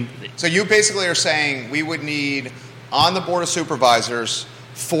 I mean... So you basically are saying we would need, on the Board of Supervisors,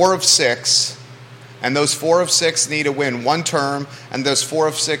 4 of 6, and those 4 of 6 need to win 1 term, and those 4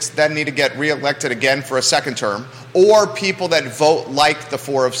 of 6 then need to get reelected again for a 2nd term, or people that vote like the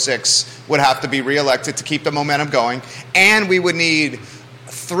 4 of 6 would have to be reelected to keep the momentum going, and we would need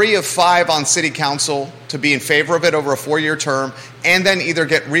 3 of 5 on City Council to be in favor of it over a 4-year term, and then either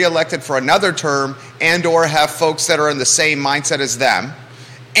get reelected for another term and or have folks that are in the same mindset as them.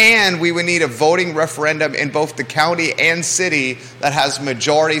 And we would need a voting referendum in both the county and city that has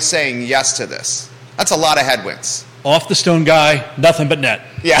majority saying yes to this. That's a lot of headwinds. Off the stone guy, nothing but net.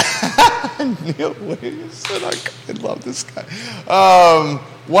 Yeah. Neil Williamson, I love this guy.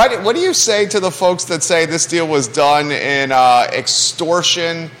 What do you say to the folks that say this deal was done in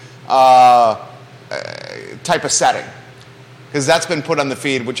extortion type of setting? Because that's been put on the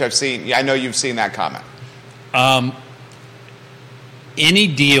feed, which I've seen. I know you've seen that comment. Any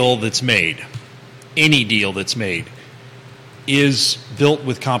deal that's made is built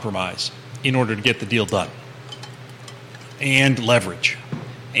with compromise in order to get the deal done. And leverage.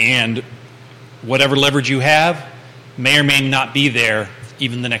 And whatever leverage you have may or may not be there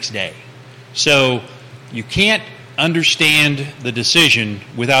even the next day. So you can't understand the decision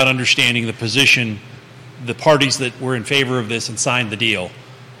without understanding the position, the parties that were in favor of this and signed the deal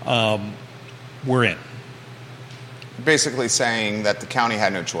were in. Basically saying that the county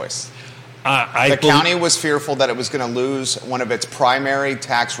had no choice. The county was fearful that it was going to lose one of its primary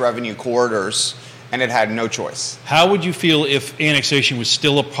tax revenue corridors, and it had no choice. How would you feel if annexation was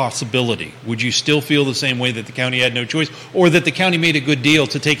still a possibility? Would you still feel the same way that the county had no choice, or that the county made a good deal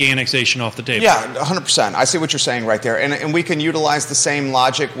to take annexation off the table? Yeah, 100%. I see what you're saying right there. And we can utilize the same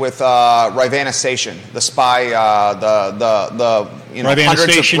logic with Rivanna Station, the SPY,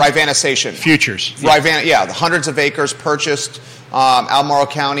 Rivanna Station. Futures. Yeah. The hundreds of acres purchased Albemarle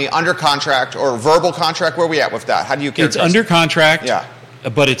County under contract or verbal contract. Where are we at with that? How do you characterize it? It's under contract. Yeah.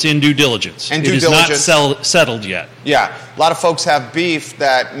 But it's in due diligence. And due diligence. It is not settled yet. Yeah. A lot of folks have beef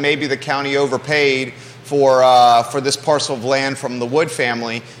that maybe the county overpaid for this parcel of land from the Wood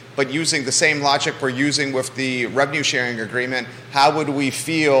family, but using the same logic we're using with the revenue sharing agreement, how would we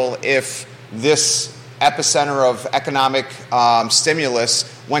feel if this epicenter of economic stimulus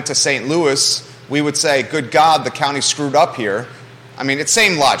went to St. Louis? We would say, good God, the county screwed up here. I mean, it's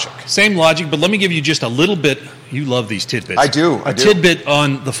same logic. Same logic, but let me give you just a little bit. You love these tidbits. I do. A tidbit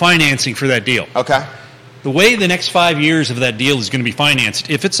on the financing for that deal. Okay. The way the next 5 years of that deal is going to be financed,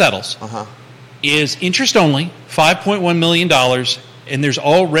 if it settles, is interest only, $5.1 million, and there's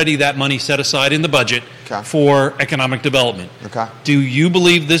already that money set aside in the budget for economic development. Okay. Do you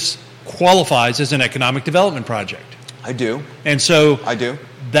believe this qualifies as an economic development project? I do. And so I do.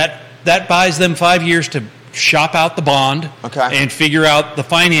 That buys them 5 years to shop out the bond and figure out the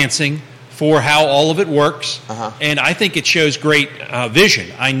financing for how all of it works. And I think it shows great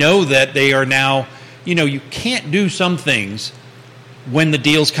vision. I know that they are now, you can't do some things when the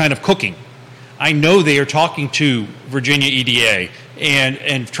deal's kind of cooking. I know they are talking to Virginia EDA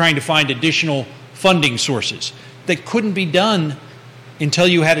and trying to find additional funding sources that couldn't be done until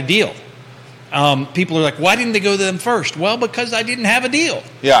you had a deal. People are like, why didn't they go to them first? Well, because I didn't have a deal.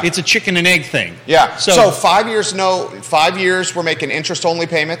 Yeah. It's a chicken and egg thing. Yeah. So 5 years, 5 years we're making interest-only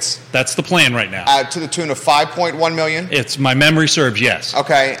payments? That's the plan right now. To the tune of $5.1 million? It's my memory serves, yes.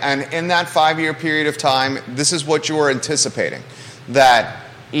 Okay. And in that 5-year period of time, this is what you are anticipating, that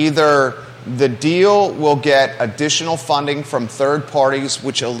either the deal will get additional funding from third parties,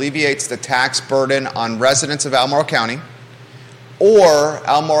 which alleviates the tax burden on residents of Albemarle County, or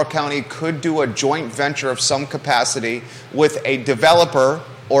Albemarle County could do a joint venture of some capacity with a developer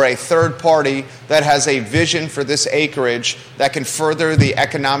or a third party that has a vision for this acreage that can further the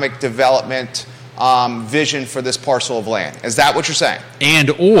economic development vision for this parcel of land. Is that what you're saying? And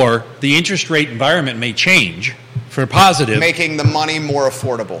or the interest rate environment may change for positive. Making the money more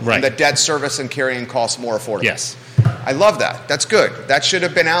affordable. Right. And the debt service and carrying costs more affordable. Yes. I love that. That's good. That should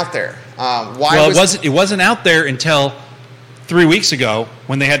have been out there. It wasn't out there until 3 weeks ago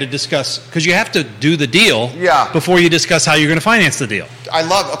when they had to discuss, because you have to do the deal before you discuss how you're going to finance the deal.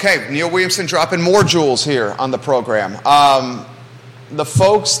 Neil Williamson dropping more jewels here on the program. The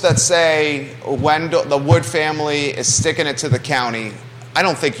folks that say the Wood family is sticking it to the county, I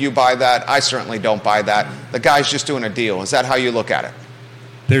don't think you buy that. I certainly don't buy that. The guy's just doing a deal. Is that how you look at it?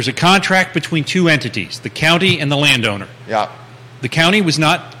 There's a contract between two entities, the county and the landowner. Yeah. The county was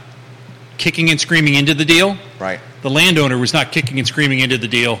not kicking and screaming into the deal. Right. The landowner was not kicking and screaming into the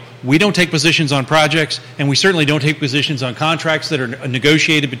deal. We don't take positions on projects, and we certainly don't take positions on contracts that are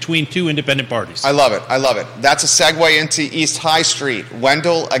negotiated between two independent parties. I love it. That's a segue into East High Street.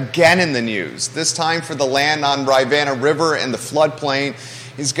 Wendell again in the news, this time for the land on Rivanna River and the floodplain.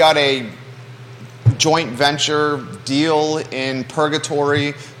 He's got a joint venture deal in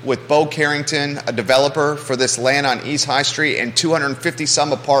purgatory with Bo Carrington, a developer, for this land on East High Street and 250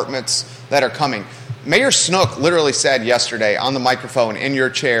 some apartments that are coming. Mayor Snook literally said yesterday on the microphone in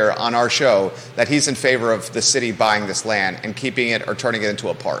your chair on our show that he's in favor of the city buying this land and keeping it or turning it into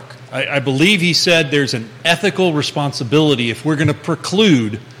a park. I believe he said there's an ethical responsibility if we're going to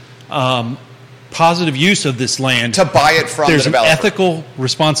preclude positive use of this land. To buy it from the developer. There's an ethical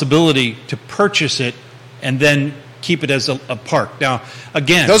responsibility to purchase it and then keep it as a park. Now,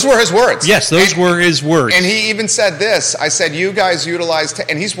 again... Those were his words. Yes, those were his words. And he even said this. I said, you guys utilize...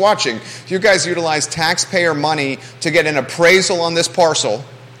 and he's watching. You guys utilize taxpayer money to get an appraisal on this parcel.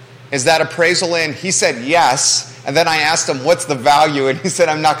 Is that appraisal in? He said yes. And then I asked him, what's the value? And he said,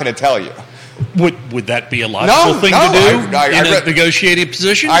 I'm not going to tell you. Would that be a logical thing to do in a negotiated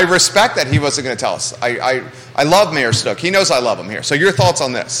position? I respect that he wasn't going to tell us. I love Mayor Snook. He knows I love him here. So your thoughts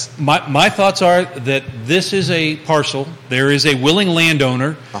on this? My thoughts are that this is a parcel. There is a willing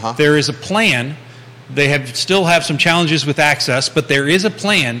landowner. There is a plan. They still have some challenges with access, but there is a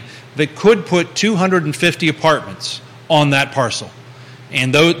plan that could put 250 apartments on that parcel.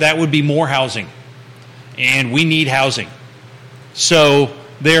 And that would be more housing. And we need housing. So...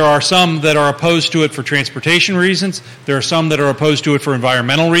 there are some that are opposed to it for transportation reasons. There are some that are opposed to it for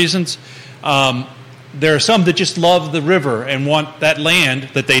environmental reasons. There are some that just love the river and want that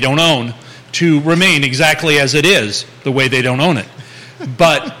land that they don't own to remain exactly as it is, the way they don't own it.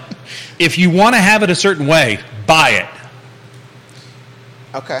 But if you want to have it a certain way, buy it.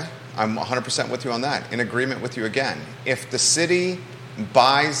 Okay. I'm 100% with you on that. In agreement with you again. If the city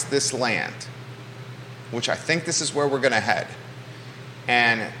buys this land, which I think this is where we're going to head,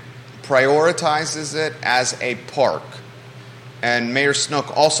 and prioritizes it as a park. And Mayor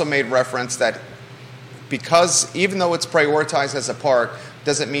Snook also made reference that because even though it's prioritized as a park,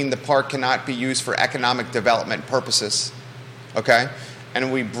 doesn't mean the park cannot be used for economic development purposes. Okay?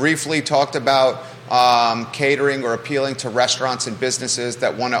 And we briefly talked about catering or appealing to restaurants and businesses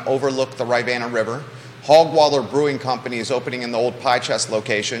that want to overlook the Rivanna River. Hogwaller Brewing Company is opening in the old Pie Chest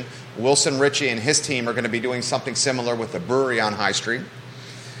location. Wilson Ritchie and his team are going to be doing something similar with the brewery on High Street.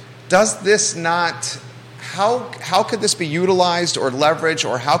 Does this not, how could this be utilized or leveraged,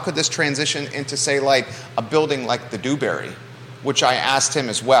 or how could this transition into, say, like a building like the Dewberry, which I asked him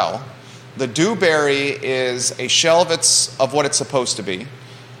as well. The Dewberry is a shell of what it's supposed to be.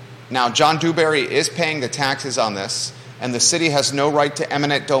 Now, John Dewberry is paying the taxes on this, and the city has no right to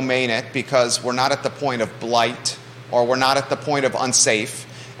eminent domain it because we're not at the point of blight or we're not at the point of unsafe.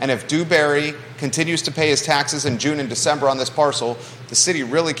 And if Dewberry continues to pay his taxes in June and December on this parcel, the city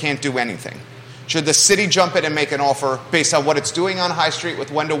really can't do anything. Should the city jump in and make an offer based on what it's doing on High Street with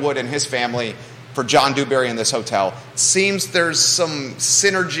Wendell Wood and his family for John Dewberry in this hotel? It seems there's some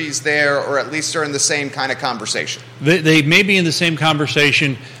synergies there, or at least they're in the same kind of conversation. They may be in the same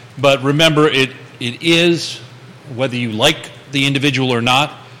conversation, but remember, it is, whether you like the individual or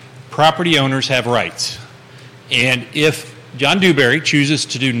not, property owners have rights. And if John Dewberry chooses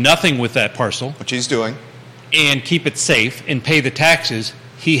to do nothing with that parcel, which he's doing, and keep it safe and pay the taxes,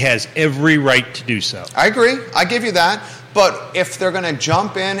 he has every right to do so. I agree. I give you that. But if they're going to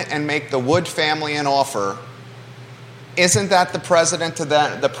jump in and make the Wood family an offer, isn't that the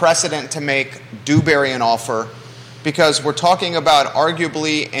precedent to make Dewberry an offer? Because we're talking about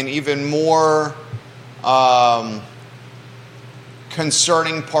arguably an even more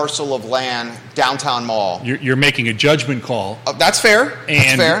concerning parcel of land, downtown mall. You're making a judgment call. That's fair.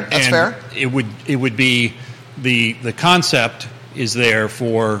 That's fair. It would be the concept is there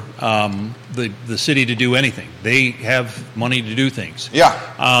for the city to do anything. They have money to do things.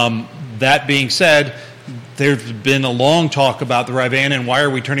 Yeah. That being said, there's been a long talk about the Rivanna and why are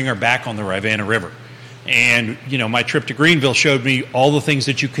we turning our back on the Rivanna River. And, my trip to Greenville showed me all the things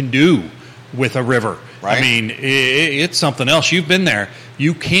that you can do with a river. Right. I mean, it's something else. You've been there.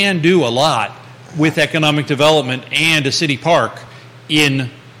 You can do a lot with economic development and a city park in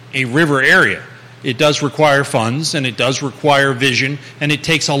a river area. It does require funds, and it does require vision, and it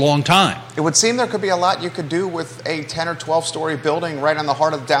takes a long time. It would seem there could be a lot you could do with a 10 or 12-story building right in the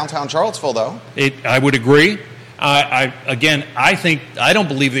heart of downtown Charlottesville, though. I would agree. I don't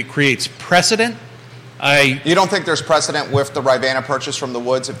believe it creates precedent. You don't think there's precedent with the Rivanna purchase from the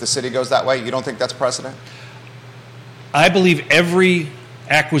Woods if the city goes that way? You don't think that's precedent? I believe every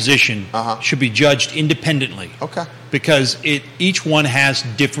acquisition should be judged independently. Okay. Because each one has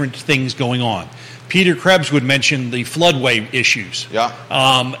different things going on. Peter Krebs would mention the floodway issues. Yeah.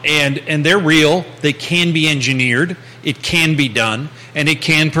 And they're real. They can be engineered. It can be done. And it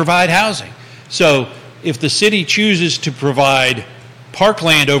can provide housing. So if the city chooses to provide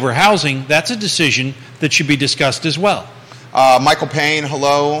parkland over housing, that's a decision that should be discussed as well. Michael Payne,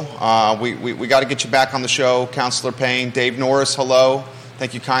 hello. We got to get you back on the show. Councilor Payne. Dave Norris, hello.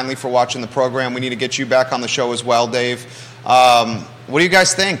 Thank you kindly for watching the program. We need to get you back on the show as well, Dave. What do you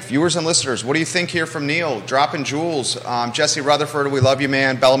guys think? Viewers and listeners, what do you think here from Neil? Dropping jewels. Jesse Rutherford, we love you,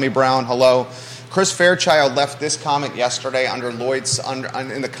 man. Bellamy Brown, hello. Chris Fairchild left this comment yesterday under Lloyd's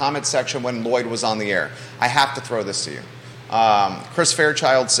in the comment section when Lloyd was on the air. I have to throw this to you. Chris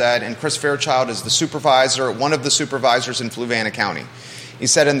Fairchild said, and Chris Fairchild is the supervisor, one of the supervisors in Fluvanna County. He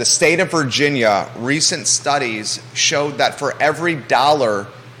said, in the state of Virginia, recent studies showed that for every dollar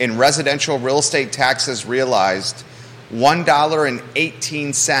in residential real estate taxes realized,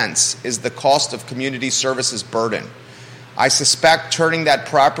 $1.18 is the cost of community services burden. I suspect turning that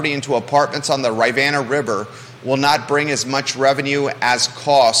property into apartments on the Rivanna River will not bring as much revenue as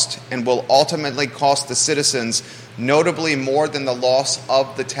cost and will ultimately cost the citizens notably more than the loss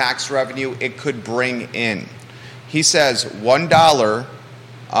of the tax revenue it could bring in. He says $1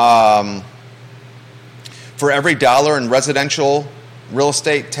 for every dollar in residential real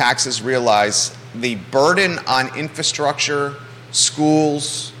estate taxes realized, the burden on infrastructure,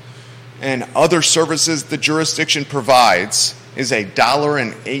 schools, and other services the jurisdiction provides is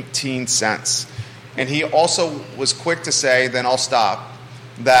 $1.18. And he also was quick to say, then I'll stop,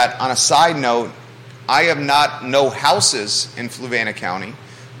 that on a side note, I have no houses in Fluvanna County.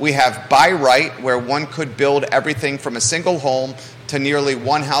 We have by right, where one could build everything from a single home to nearly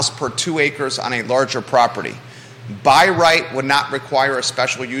one house per 2 acres on a larger property. By right would not require a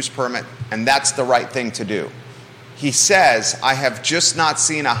special use permit, and that's the right thing to do. He says, I have just not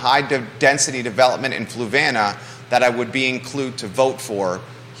seen a high density development in Fluvanna that I would be included to vote for.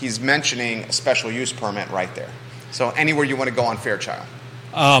 He's mentioning a special use permit right there. So anywhere you want to go on Fairchild.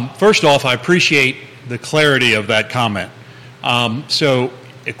 First off, I appreciate the clarity of that comment. So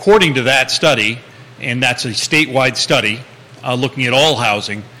according to that study, and that's a statewide study looking at all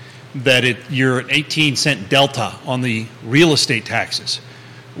housing, that you're an 18-cent delta on the real estate taxes.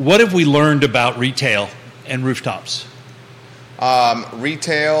 What have we learned about retail and rooftops?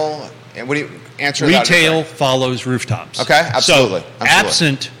 Retail, and what do you answer? Retail follows rooftops. Okay, absolutely. So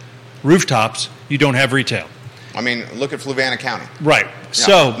absent rooftops, you don't have retail. I mean, look at Fluvanna County. Right. Yeah.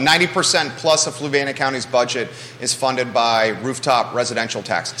 So 90% plus of Fluvanna County's budget is funded by rooftop residential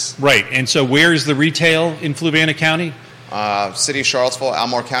taxes. Right. And so where's the retail in Fluvanna County? City of Charlottesville,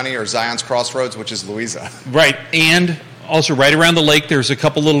 Almore County, or Zion's Crossroads, which is Louisa. Right. And also right around the lake, there's a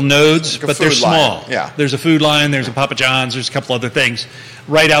couple little nodes, but they're small. Line. Yeah. There's a food line, there's a Papa John's, there's a couple other things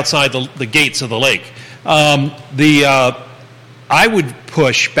right outside the gates of the lake. I would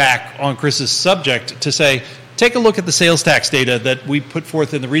push back on Chris's subject to say, take a look at the sales tax data that we put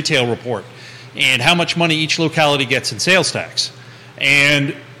forth in the retail report and how much money each locality gets in sales tax.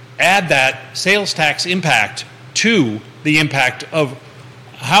 And add that sales tax impact to the impact of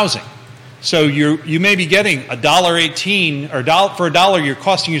housing. So you may be getting $1.18 or for $1 you're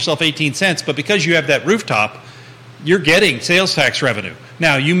costing yourself 18 cents, but because you have that rooftop, you're getting sales tax revenue.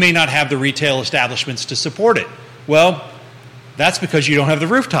 Now, you may not have the retail establishments to support it. Well, that's because you don't have the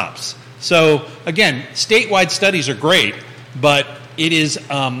rooftops. So again, statewide studies are great, but it is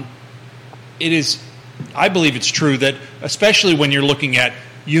I believe it's true that especially when you're looking at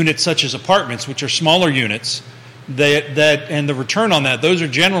units such as apartments, which are smaller units, that and the return on that, those are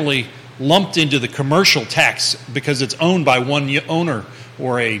generally lumped into the commercial tax because it's owned by one owner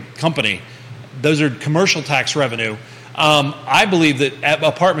or a company. Those are commercial tax revenue. I believe that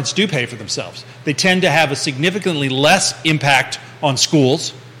apartments do pay for themselves. They tend to have a significantly less impact on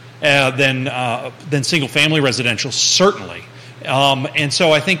schools than single-family residential, certainly. And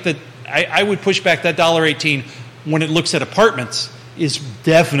so I think that I would push back that $1.18 when it looks at apartments is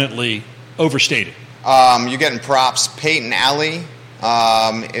definitely overstated. You're getting props. Peyton Alley,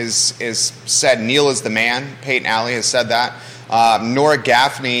 is said Neil is the man. Peyton Alley has said that. Nora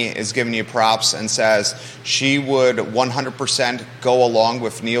Gaffney is giving you props and says she would 100% go along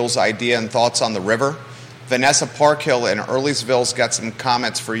with Neil's idea and thoughts on the river. Vanessa Parkhill in Earlysville's got some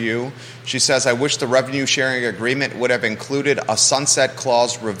comments for you. She says, I wish the revenue sharing agreement would have included a sunset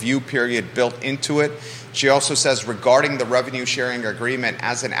clause review period built into it. She also says, regarding the revenue sharing agreement,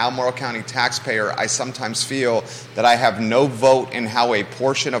 as an Albemarle County taxpayer, I sometimes feel that I have no vote in how a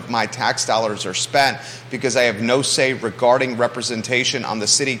portion of my tax dollars are spent because I have no say regarding representation on the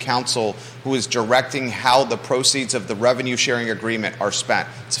city council who is directing how the proceeds of the revenue sharing agreement are spent.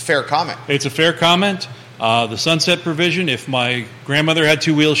 It's a fair comment. It's a fair comment. The sunset provision, if my grandmother had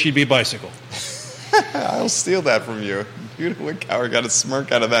two wheels, she'd be a bicycle. I'll steal that from you. You know what, Coward got a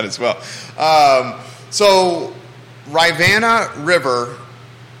smirk out of that as well. So, Rivanna River,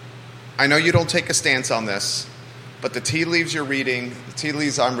 I know you don't take a stance on this, but the tea leaves you're reading, the tea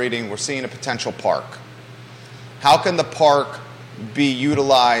leaves I'm reading, we're seeing a potential park. How can the park be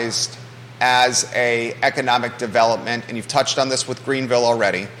utilized as a economic development, and you've touched on this with Greenville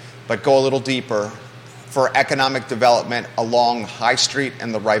already, but go a little deeper, for economic development along High Street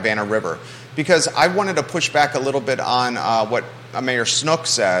and the Rivanna River? Because I wanted to push back a little bit on what Mayor Snook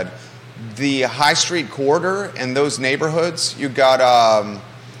said. The High Street corridor and those neighborhoods, you got a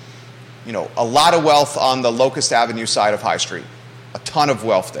lot of wealth on the Locust Avenue side of High Street, a ton of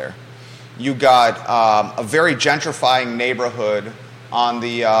wealth there. You got a very gentrifying neighborhood on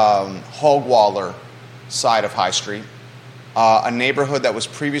the Hogwaller side of High Street, a neighborhood that was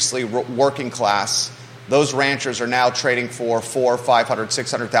previously working class. Those ranchers are now trading for $400,000,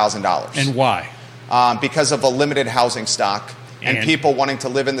 $500,000, $600,000. And why? Because of a limited housing stock and people wanting to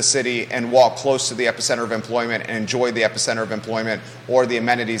live in the city and walk close to the epicenter of employment and enjoy the epicenter of employment or the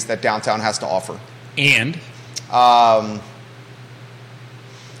amenities that downtown has to offer. And?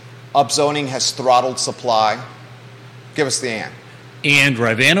 Upzoning has throttled supply. Give us the and. And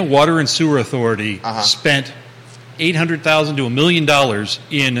Rivanna Water and Sewer Authority spent $800,000 to $1 million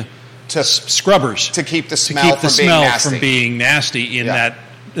in scrubbers to keep the smell from being nasty in that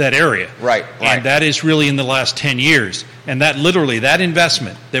area. Right. And that is really in the last 10 years. And that literally, that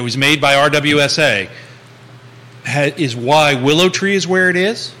investment that was made by RWSA is why Willow Tree is where it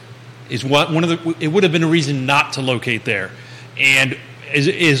is. It would have been a reason not to locate there, and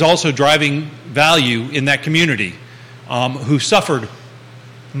is also driving value in that community, who suffered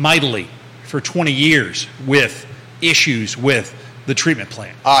mightily for 20 years with issues with the treatment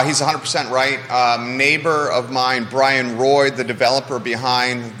plant. He's 100% right. Neighbor of mine, Brian Roy, the developer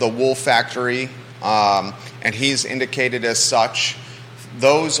behind the wool factory, and he's indicated as such.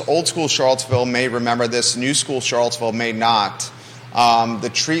 Those old school Charlottesville may remember this. New school Charlottesville may not.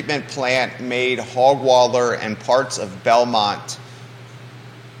 The treatment plant made Hogwaller and parts of Belmont,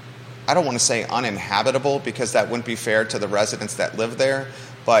 I don't want to say uninhabitable because that wouldn't be fair to the residents that live there,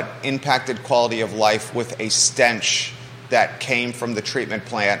 but impacted quality of life with a stench that came from the treatment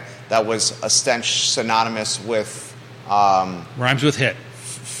plant that was a stench synonymous with... rhymes with hit.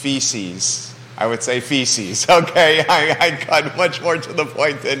 Feces. I would say feces, okay? I got much more to the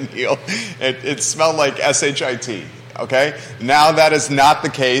point than Neil. It smelled like SHIT, okay? Now that is not the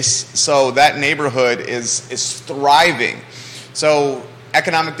case, so that neighborhood is thriving. So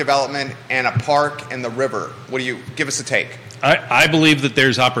economic development and a park and the river, give us a take. I believe that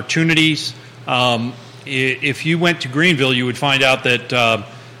there's opportunities. If you went to Greenville, you would find out that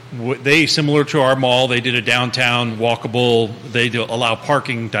they, similar to our mall, they did a downtown walkable. They allow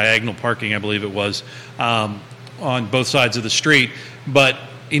parking, diagonal parking, I believe it was, on both sides of the street. But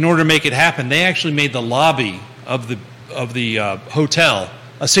in order to make it happen, they actually made the lobby of the hotel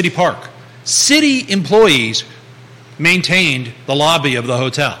a city park. City employees maintained the lobby of the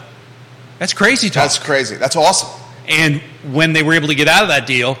hotel. That's crazy talk. That's crazy. That's awesome. And when they were able to get out of that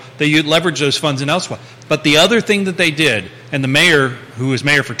deal, they leveraged those funds in elsewhere. But the other thing that they did, and the mayor, who was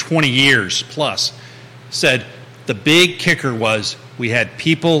mayor for 20 years plus, said the big kicker was we had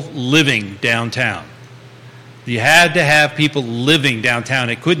people living downtown. You had to have people living downtown.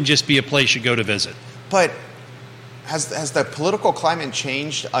 It couldn't just be a place you go to visit. But has the political climate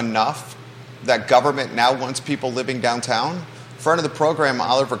changed enough that government now wants people living downtown? Friend of the program,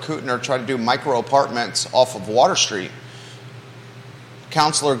 Oliver Kutner, tried to do micro apartments off of Water Street.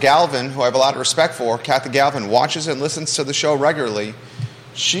 Councilor Galvin, who I have a lot of respect for, Kathy Galvin, watches and listens to the show regularly.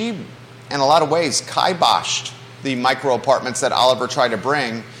 She, in a lot of ways, kiboshed the micro apartments that Oliver tried to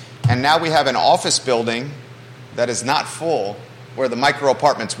bring, and now we have an office building that is not full where the micro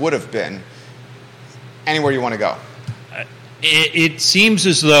apartments would have been. Anywhere you want to go. It seems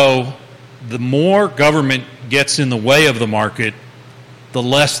as though the more government gets in the way of the market, the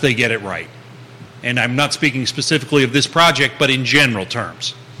less they get it right. And I'm not speaking specifically of this project, but in general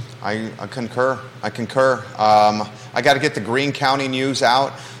terms. I concur. I got to get the Greene County news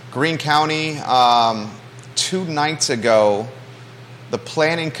out. Greene County, 2 nights ago, the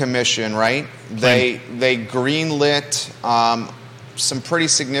Planning Commission, right? They greenlit some pretty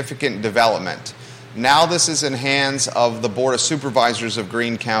significant development. Now this is in hands of the Board of Supervisors of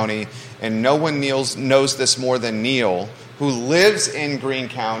Greene County, and no one knows this more than Neil, who lives in Greene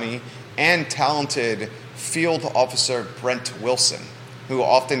County, and talented Field Officer Brent Wilson, who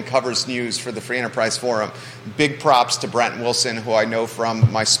often covers news for the Free Enterprise Forum. Big props to Brent Wilson, who I know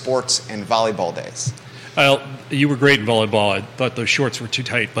from my sports and volleyball days. Well, you were great in volleyball. I thought those shorts were too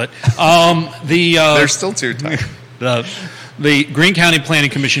tight, but they're still too tight. The Greene County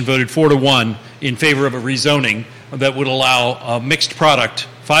Planning Commission voted 4-1 in favor of a rezoning that would allow a mixed product,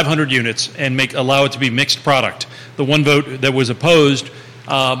 500 units, and allow it to be mixed product. The one vote that was opposed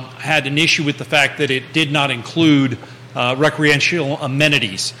had an issue with the fact that it did not include recreational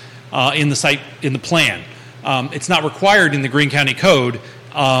amenities in the plan. It's not required in the Greene County Code.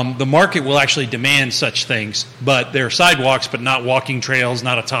 The market will actually demand such things, but there are sidewalks, but not walking trails,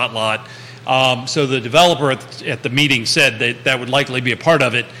 not a tot lot. So the developer at the meeting said that would likely be a part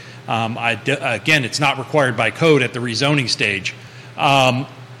of it. Again, it's not required by code at the rezoning stage.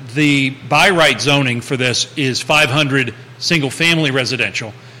 The by right zoning for this is 500 single-family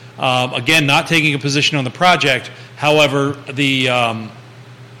residential. Again, not taking a position on the project. However, the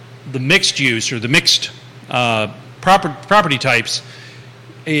mixed use or the mixed property types,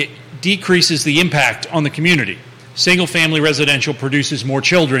 it decreases the impact on the community. Single-family residential produces more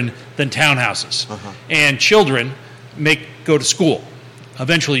children than townhouses. And children go to school.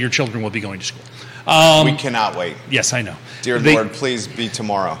 Eventually, your children will be going to school. We cannot wait. Yes, I know. Dear Lord, please be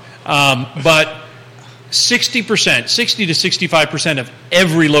tomorrow. But 60% to 65% of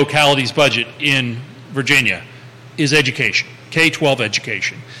every locality's budget in Virginia is education, K-12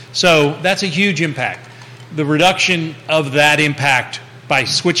 education. So that's a huge impact. The reduction of that impact by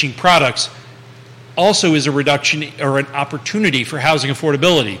switching products also is a reduction or an opportunity for housing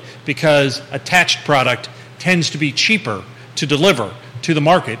affordability, because attached product tends to be cheaper to deliver to the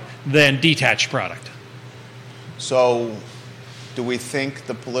market than detached product. So do we think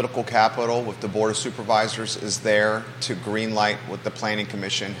the political capital with the Board of Supervisors is there to greenlight what the Planning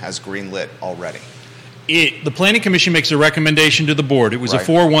Commission has greenlit already? The Planning Commission makes a recommendation to the board. It was Right. a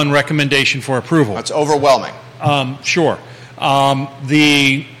 4-1 recommendation for approval. That's overwhelming. Sure.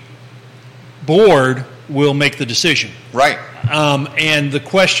 The board will make the decision. Right. And the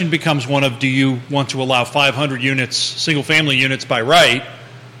question becomes one of, do you want to allow 500 units, single-family units by right,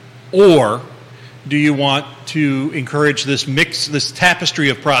 or do you want to encourage this mix, this tapestry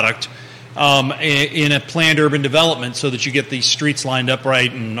of product in a planned urban development so that you get these streets lined up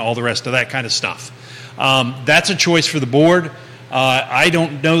right and all the rest of that kind of stuff? That's a choice for the board. I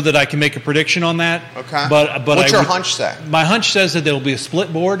don't know that I can make a prediction on that. Okay. But what's your hunch say? My hunch says that there will be a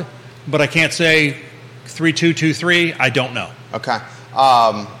split board, but I can't say 3-2, 2-3. I don't know. Okay.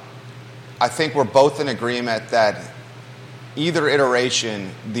 I think we're both in agreement that either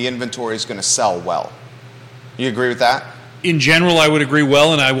iteration, the inventory is going to sell well. You agree with that? In general, I would agree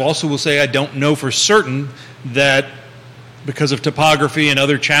well, and I also will say I don't know for certain that because of topography and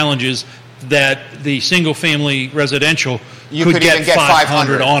other challenges that the single-family residential could even get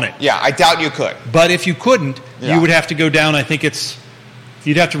 500 on it. Yeah, I doubt you could. But if you couldn't, Yeah. you would have to go down, I think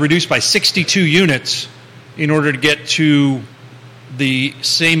you'd have to reduce by 62 units in order to get to the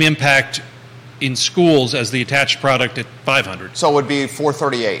same impact in schools as the attached product at 500. So it would be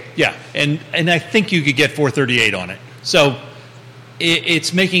 438. Yeah, and I think you could get 438 on it. So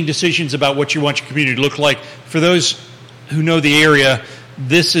it's making decisions about what you want your community to look like. For those who know the area,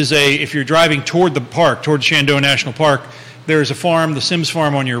 this is if you're driving toward the park, toward Shenandoah National Park, there's a farm, the Sims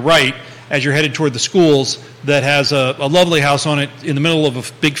Farm on your right, as you're headed toward the schools, that has a lovely house on it in the middle of a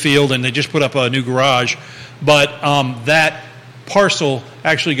big field, and they just put up a new garage. But that parcel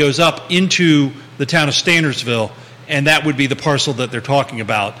actually goes up into the town of Stanleysville, and that would be the parcel that they're talking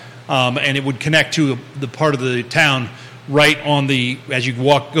about. And it would connect to the part of the town right on as you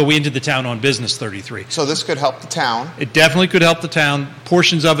go into the town on Business 33. So this could help the town. It definitely could help the town.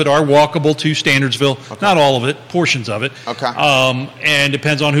 Portions of it are walkable to Stanleysville. Okay. Not all of it, portions of it. Okay. And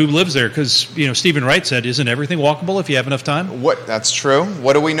depends on who lives there, because Stephen Wright said, isn't everything walkable if you have enough time? That's true.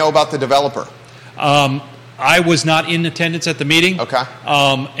 What do we know about the developer? I was not in attendance at the meeting. Okay.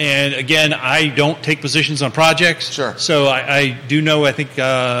 And again, I don't take positions on projects. Sure. So I do know, I think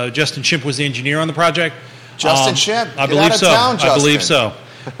Justin Schimpf was the engineer on the project. Justin Schimpf. I believe so. I believe so.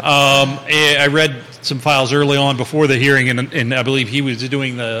 I read some files early on before the hearing, and I believe he was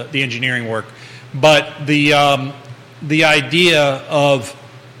doing the engineering work. But the idea of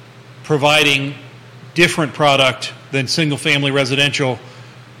providing different product than single-family residential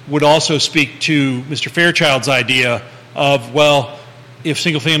would also speak to Mr. Fairchild's idea of, well, if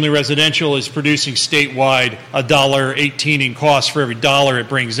single-family residential is producing statewide $1.18 in cost for every dollar it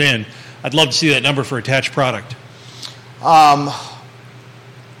brings in, I'd love to see that number for attached product.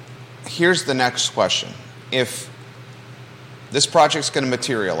 Here's the next question. If this project's going to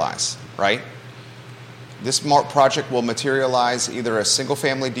materialize, right? This project will materialize either as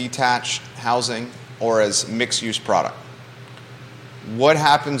single-family detached housing or as mixed-use product. What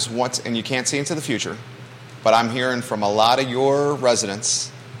happens once, and you can't see into the future, but I'm hearing from a lot of your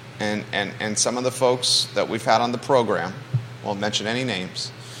residents and some of the folks that we've had on the program, won't mention any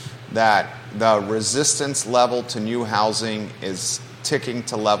names, that the resistance level to new housing is ticking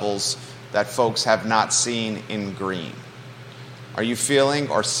to levels that folks have not seen in green. Are you feeling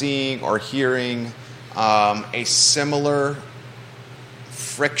or seeing or hearing a similar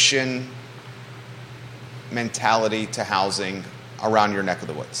friction mentality to housing around your neck of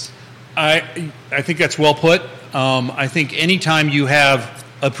the woods? I think that's well put. I think anytime you have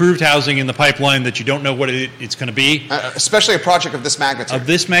approved housing in the pipeline that you don't know what it's going to be, especially a project of this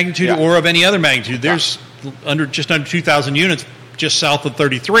magnitude, yeah, or of any other magnitude, there's just under 2,000 units just south of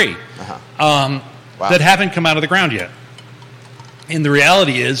 33 Wow. that haven't come out of the ground yet. And the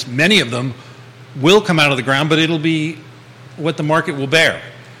reality is, many of them will come out of the ground, but it'll be what the market will bear.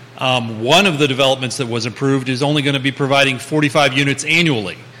 One of the developments that was approved is only going to be providing 45 units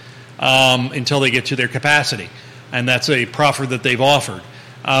annually until they get to their capacity. And that's a proffer that they've offered.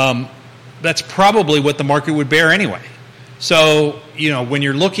 That's probably what the market would bear anyway. So, when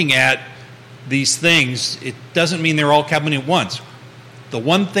you're looking at these things, it doesn't mean they're all coming at once. The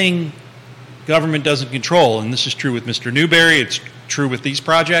one thing government doesn't control, and this is true with Mr. Newberry, it's true with these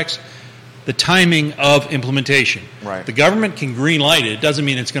projects, the timing of implementation. Right. The government can green light it. It doesn't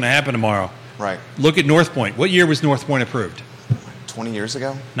mean it's going to happen tomorrow. Right. Look at North Point. What year was North Point approved? 20 years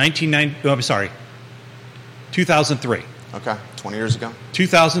ago? 2003. Okay, 20 years ago?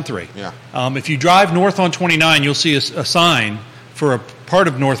 2003. Yeah. If you drive north on 29, you'll see a sign for a part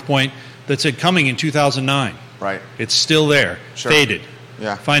of North Point that said coming in 2009. Right. It's still there. Sure. Faded.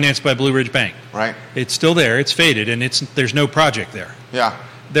 Yeah. Financed by Blue Ridge Bank. Right. It's still there. It's faded, and there's no project there. Yeah.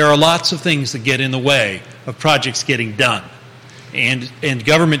 There are lots of things that get in the way of projects getting done. And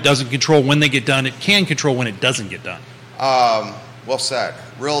government doesn't control when they get done. It can control when it doesn't get done. Well said.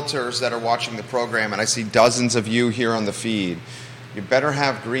 Realtors that are watching the program, and I see dozens of you here on the feed, you better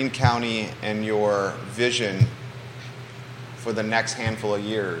have Greene County and your vision for the next handful of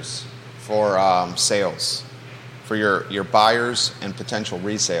years for sales, for your buyers and potential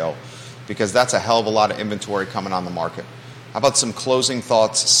resale, because that's a hell of a lot of inventory coming on the market. How about some closing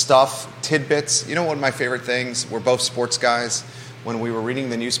thoughts, tidbits? You know, one of my favorite things, we're both sports guys. When we were reading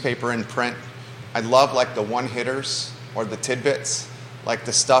the newspaper in print, I love like the one-hitters or the tidbits, like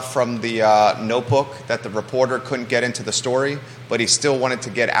the stuff from the notebook that the reporter couldn't get into the story, but he still wanted to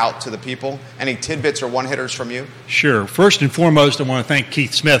get out to the people. Any tidbits or one-hitters from you? Sure. First and foremost, I want to thank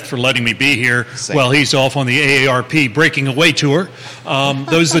Keith Smith for letting me be here while he's off on the AARP Breaking Away tour.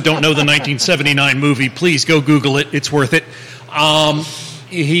 Those that don't know the 1979 movie, please go Google it. It's worth it.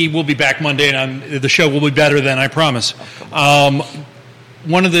 He will be back Monday, and the show will be better then, I promise.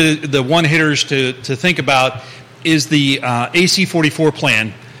 One of the one-hitters to think about is the AC44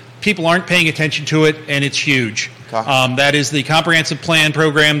 plan. People aren't paying attention to it, and it's huge. Okay. That is the comprehensive plan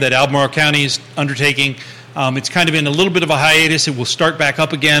program that Albemarle County is undertaking. It's kind of in a little bit of a hiatus. It will start back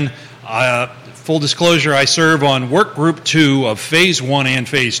up again. Full disclosure, I serve on Work Group 2 of Phase 1 and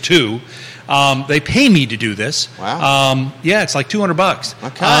Phase 2. They pay me to do this. Wow. Yeah, it's like $200.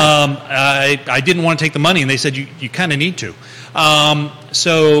 Okay. I didn't want to take the money, and they said, you kind of need to.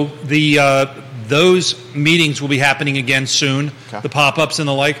 So those meetings will be happening again soon, the pop-ups and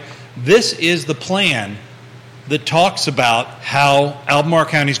the like. This is the plan that talks about how Albemarle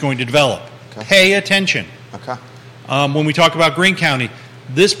County is going to develop. Okay. Pay attention. Okay. When we talk about Greene County,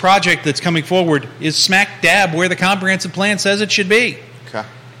 this project that's coming forward is smack dab where the comprehensive plan says it should be. Okay.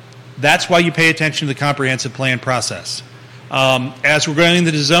 That's why you pay attention to the comprehensive plan process. As we're going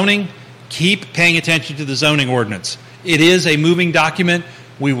into the zoning, keep paying attention to the zoning ordinance. It is a moving document.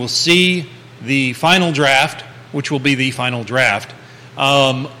 We will see the final draft, which will be the final draft,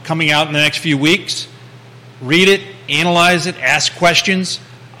 coming out in the next few weeks. Read it, analyze it, ask questions.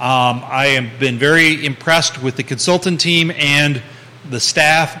 I have been very impressed with the consultant team and the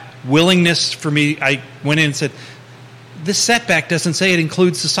staff willingness for me. I went in and said, this setback doesn't say it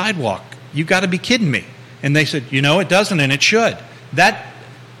includes the sidewalk. You got to be kidding me. And they said, it doesn't, and it should.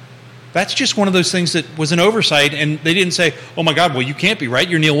 That's just one of those things that was an oversight, and they didn't say, oh, my God, well, you can't be right.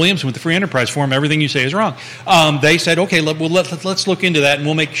 You're Neil Williamson with the Free Enterprise Forum. Everything you say is wrong. They said, okay, let's look into that, and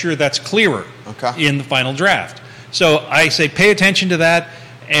we'll make sure that's clearer in the final draft. So I say pay attention to that,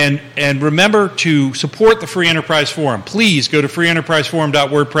 and remember to support the Free Enterprise Forum. Please go to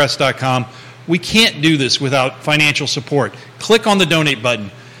freeenterpriseforum.wordpress.com. We can't do this without financial support. Click on the donate button.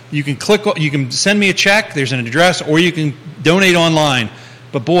 You can send me a check. There's an address, or you can donate online.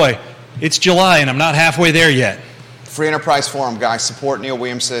 But boy, it's July, and I'm not halfway there yet. Free Enterprise Forum, guys, support Neil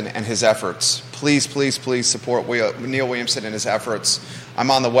Williamson and his efforts. Please, please, please support Neil Williamson and his efforts. I'm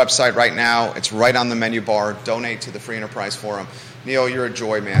on the website right now. It's right on the menu bar. Donate to the Free Enterprise Forum. Neil, you're a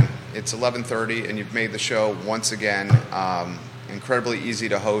joy, man. It's 11:30, and you've made the show once again incredibly easy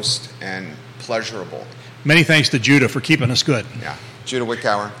to host and pleasurable. Many thanks to Judah for keeping us good. Yeah. Judah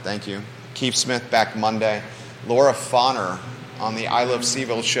Wickower, thank you. Keith Smith back Monday. Laura Fauner on the I Love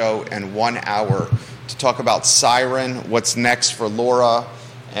CVille show in 1 hour to talk about Siren, what's next for Laura,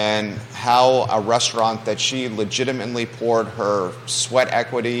 and how a restaurant that she legitimately poured her sweat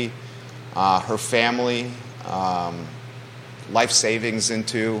equity, her family, life savings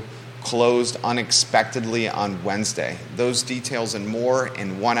into, closed unexpectedly on Wednesday. Those details and more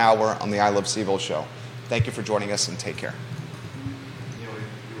in 1 hour on the I Love CVille show. Thank you for joining us, and take care. You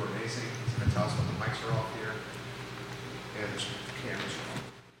were amazing. It's going to tell us what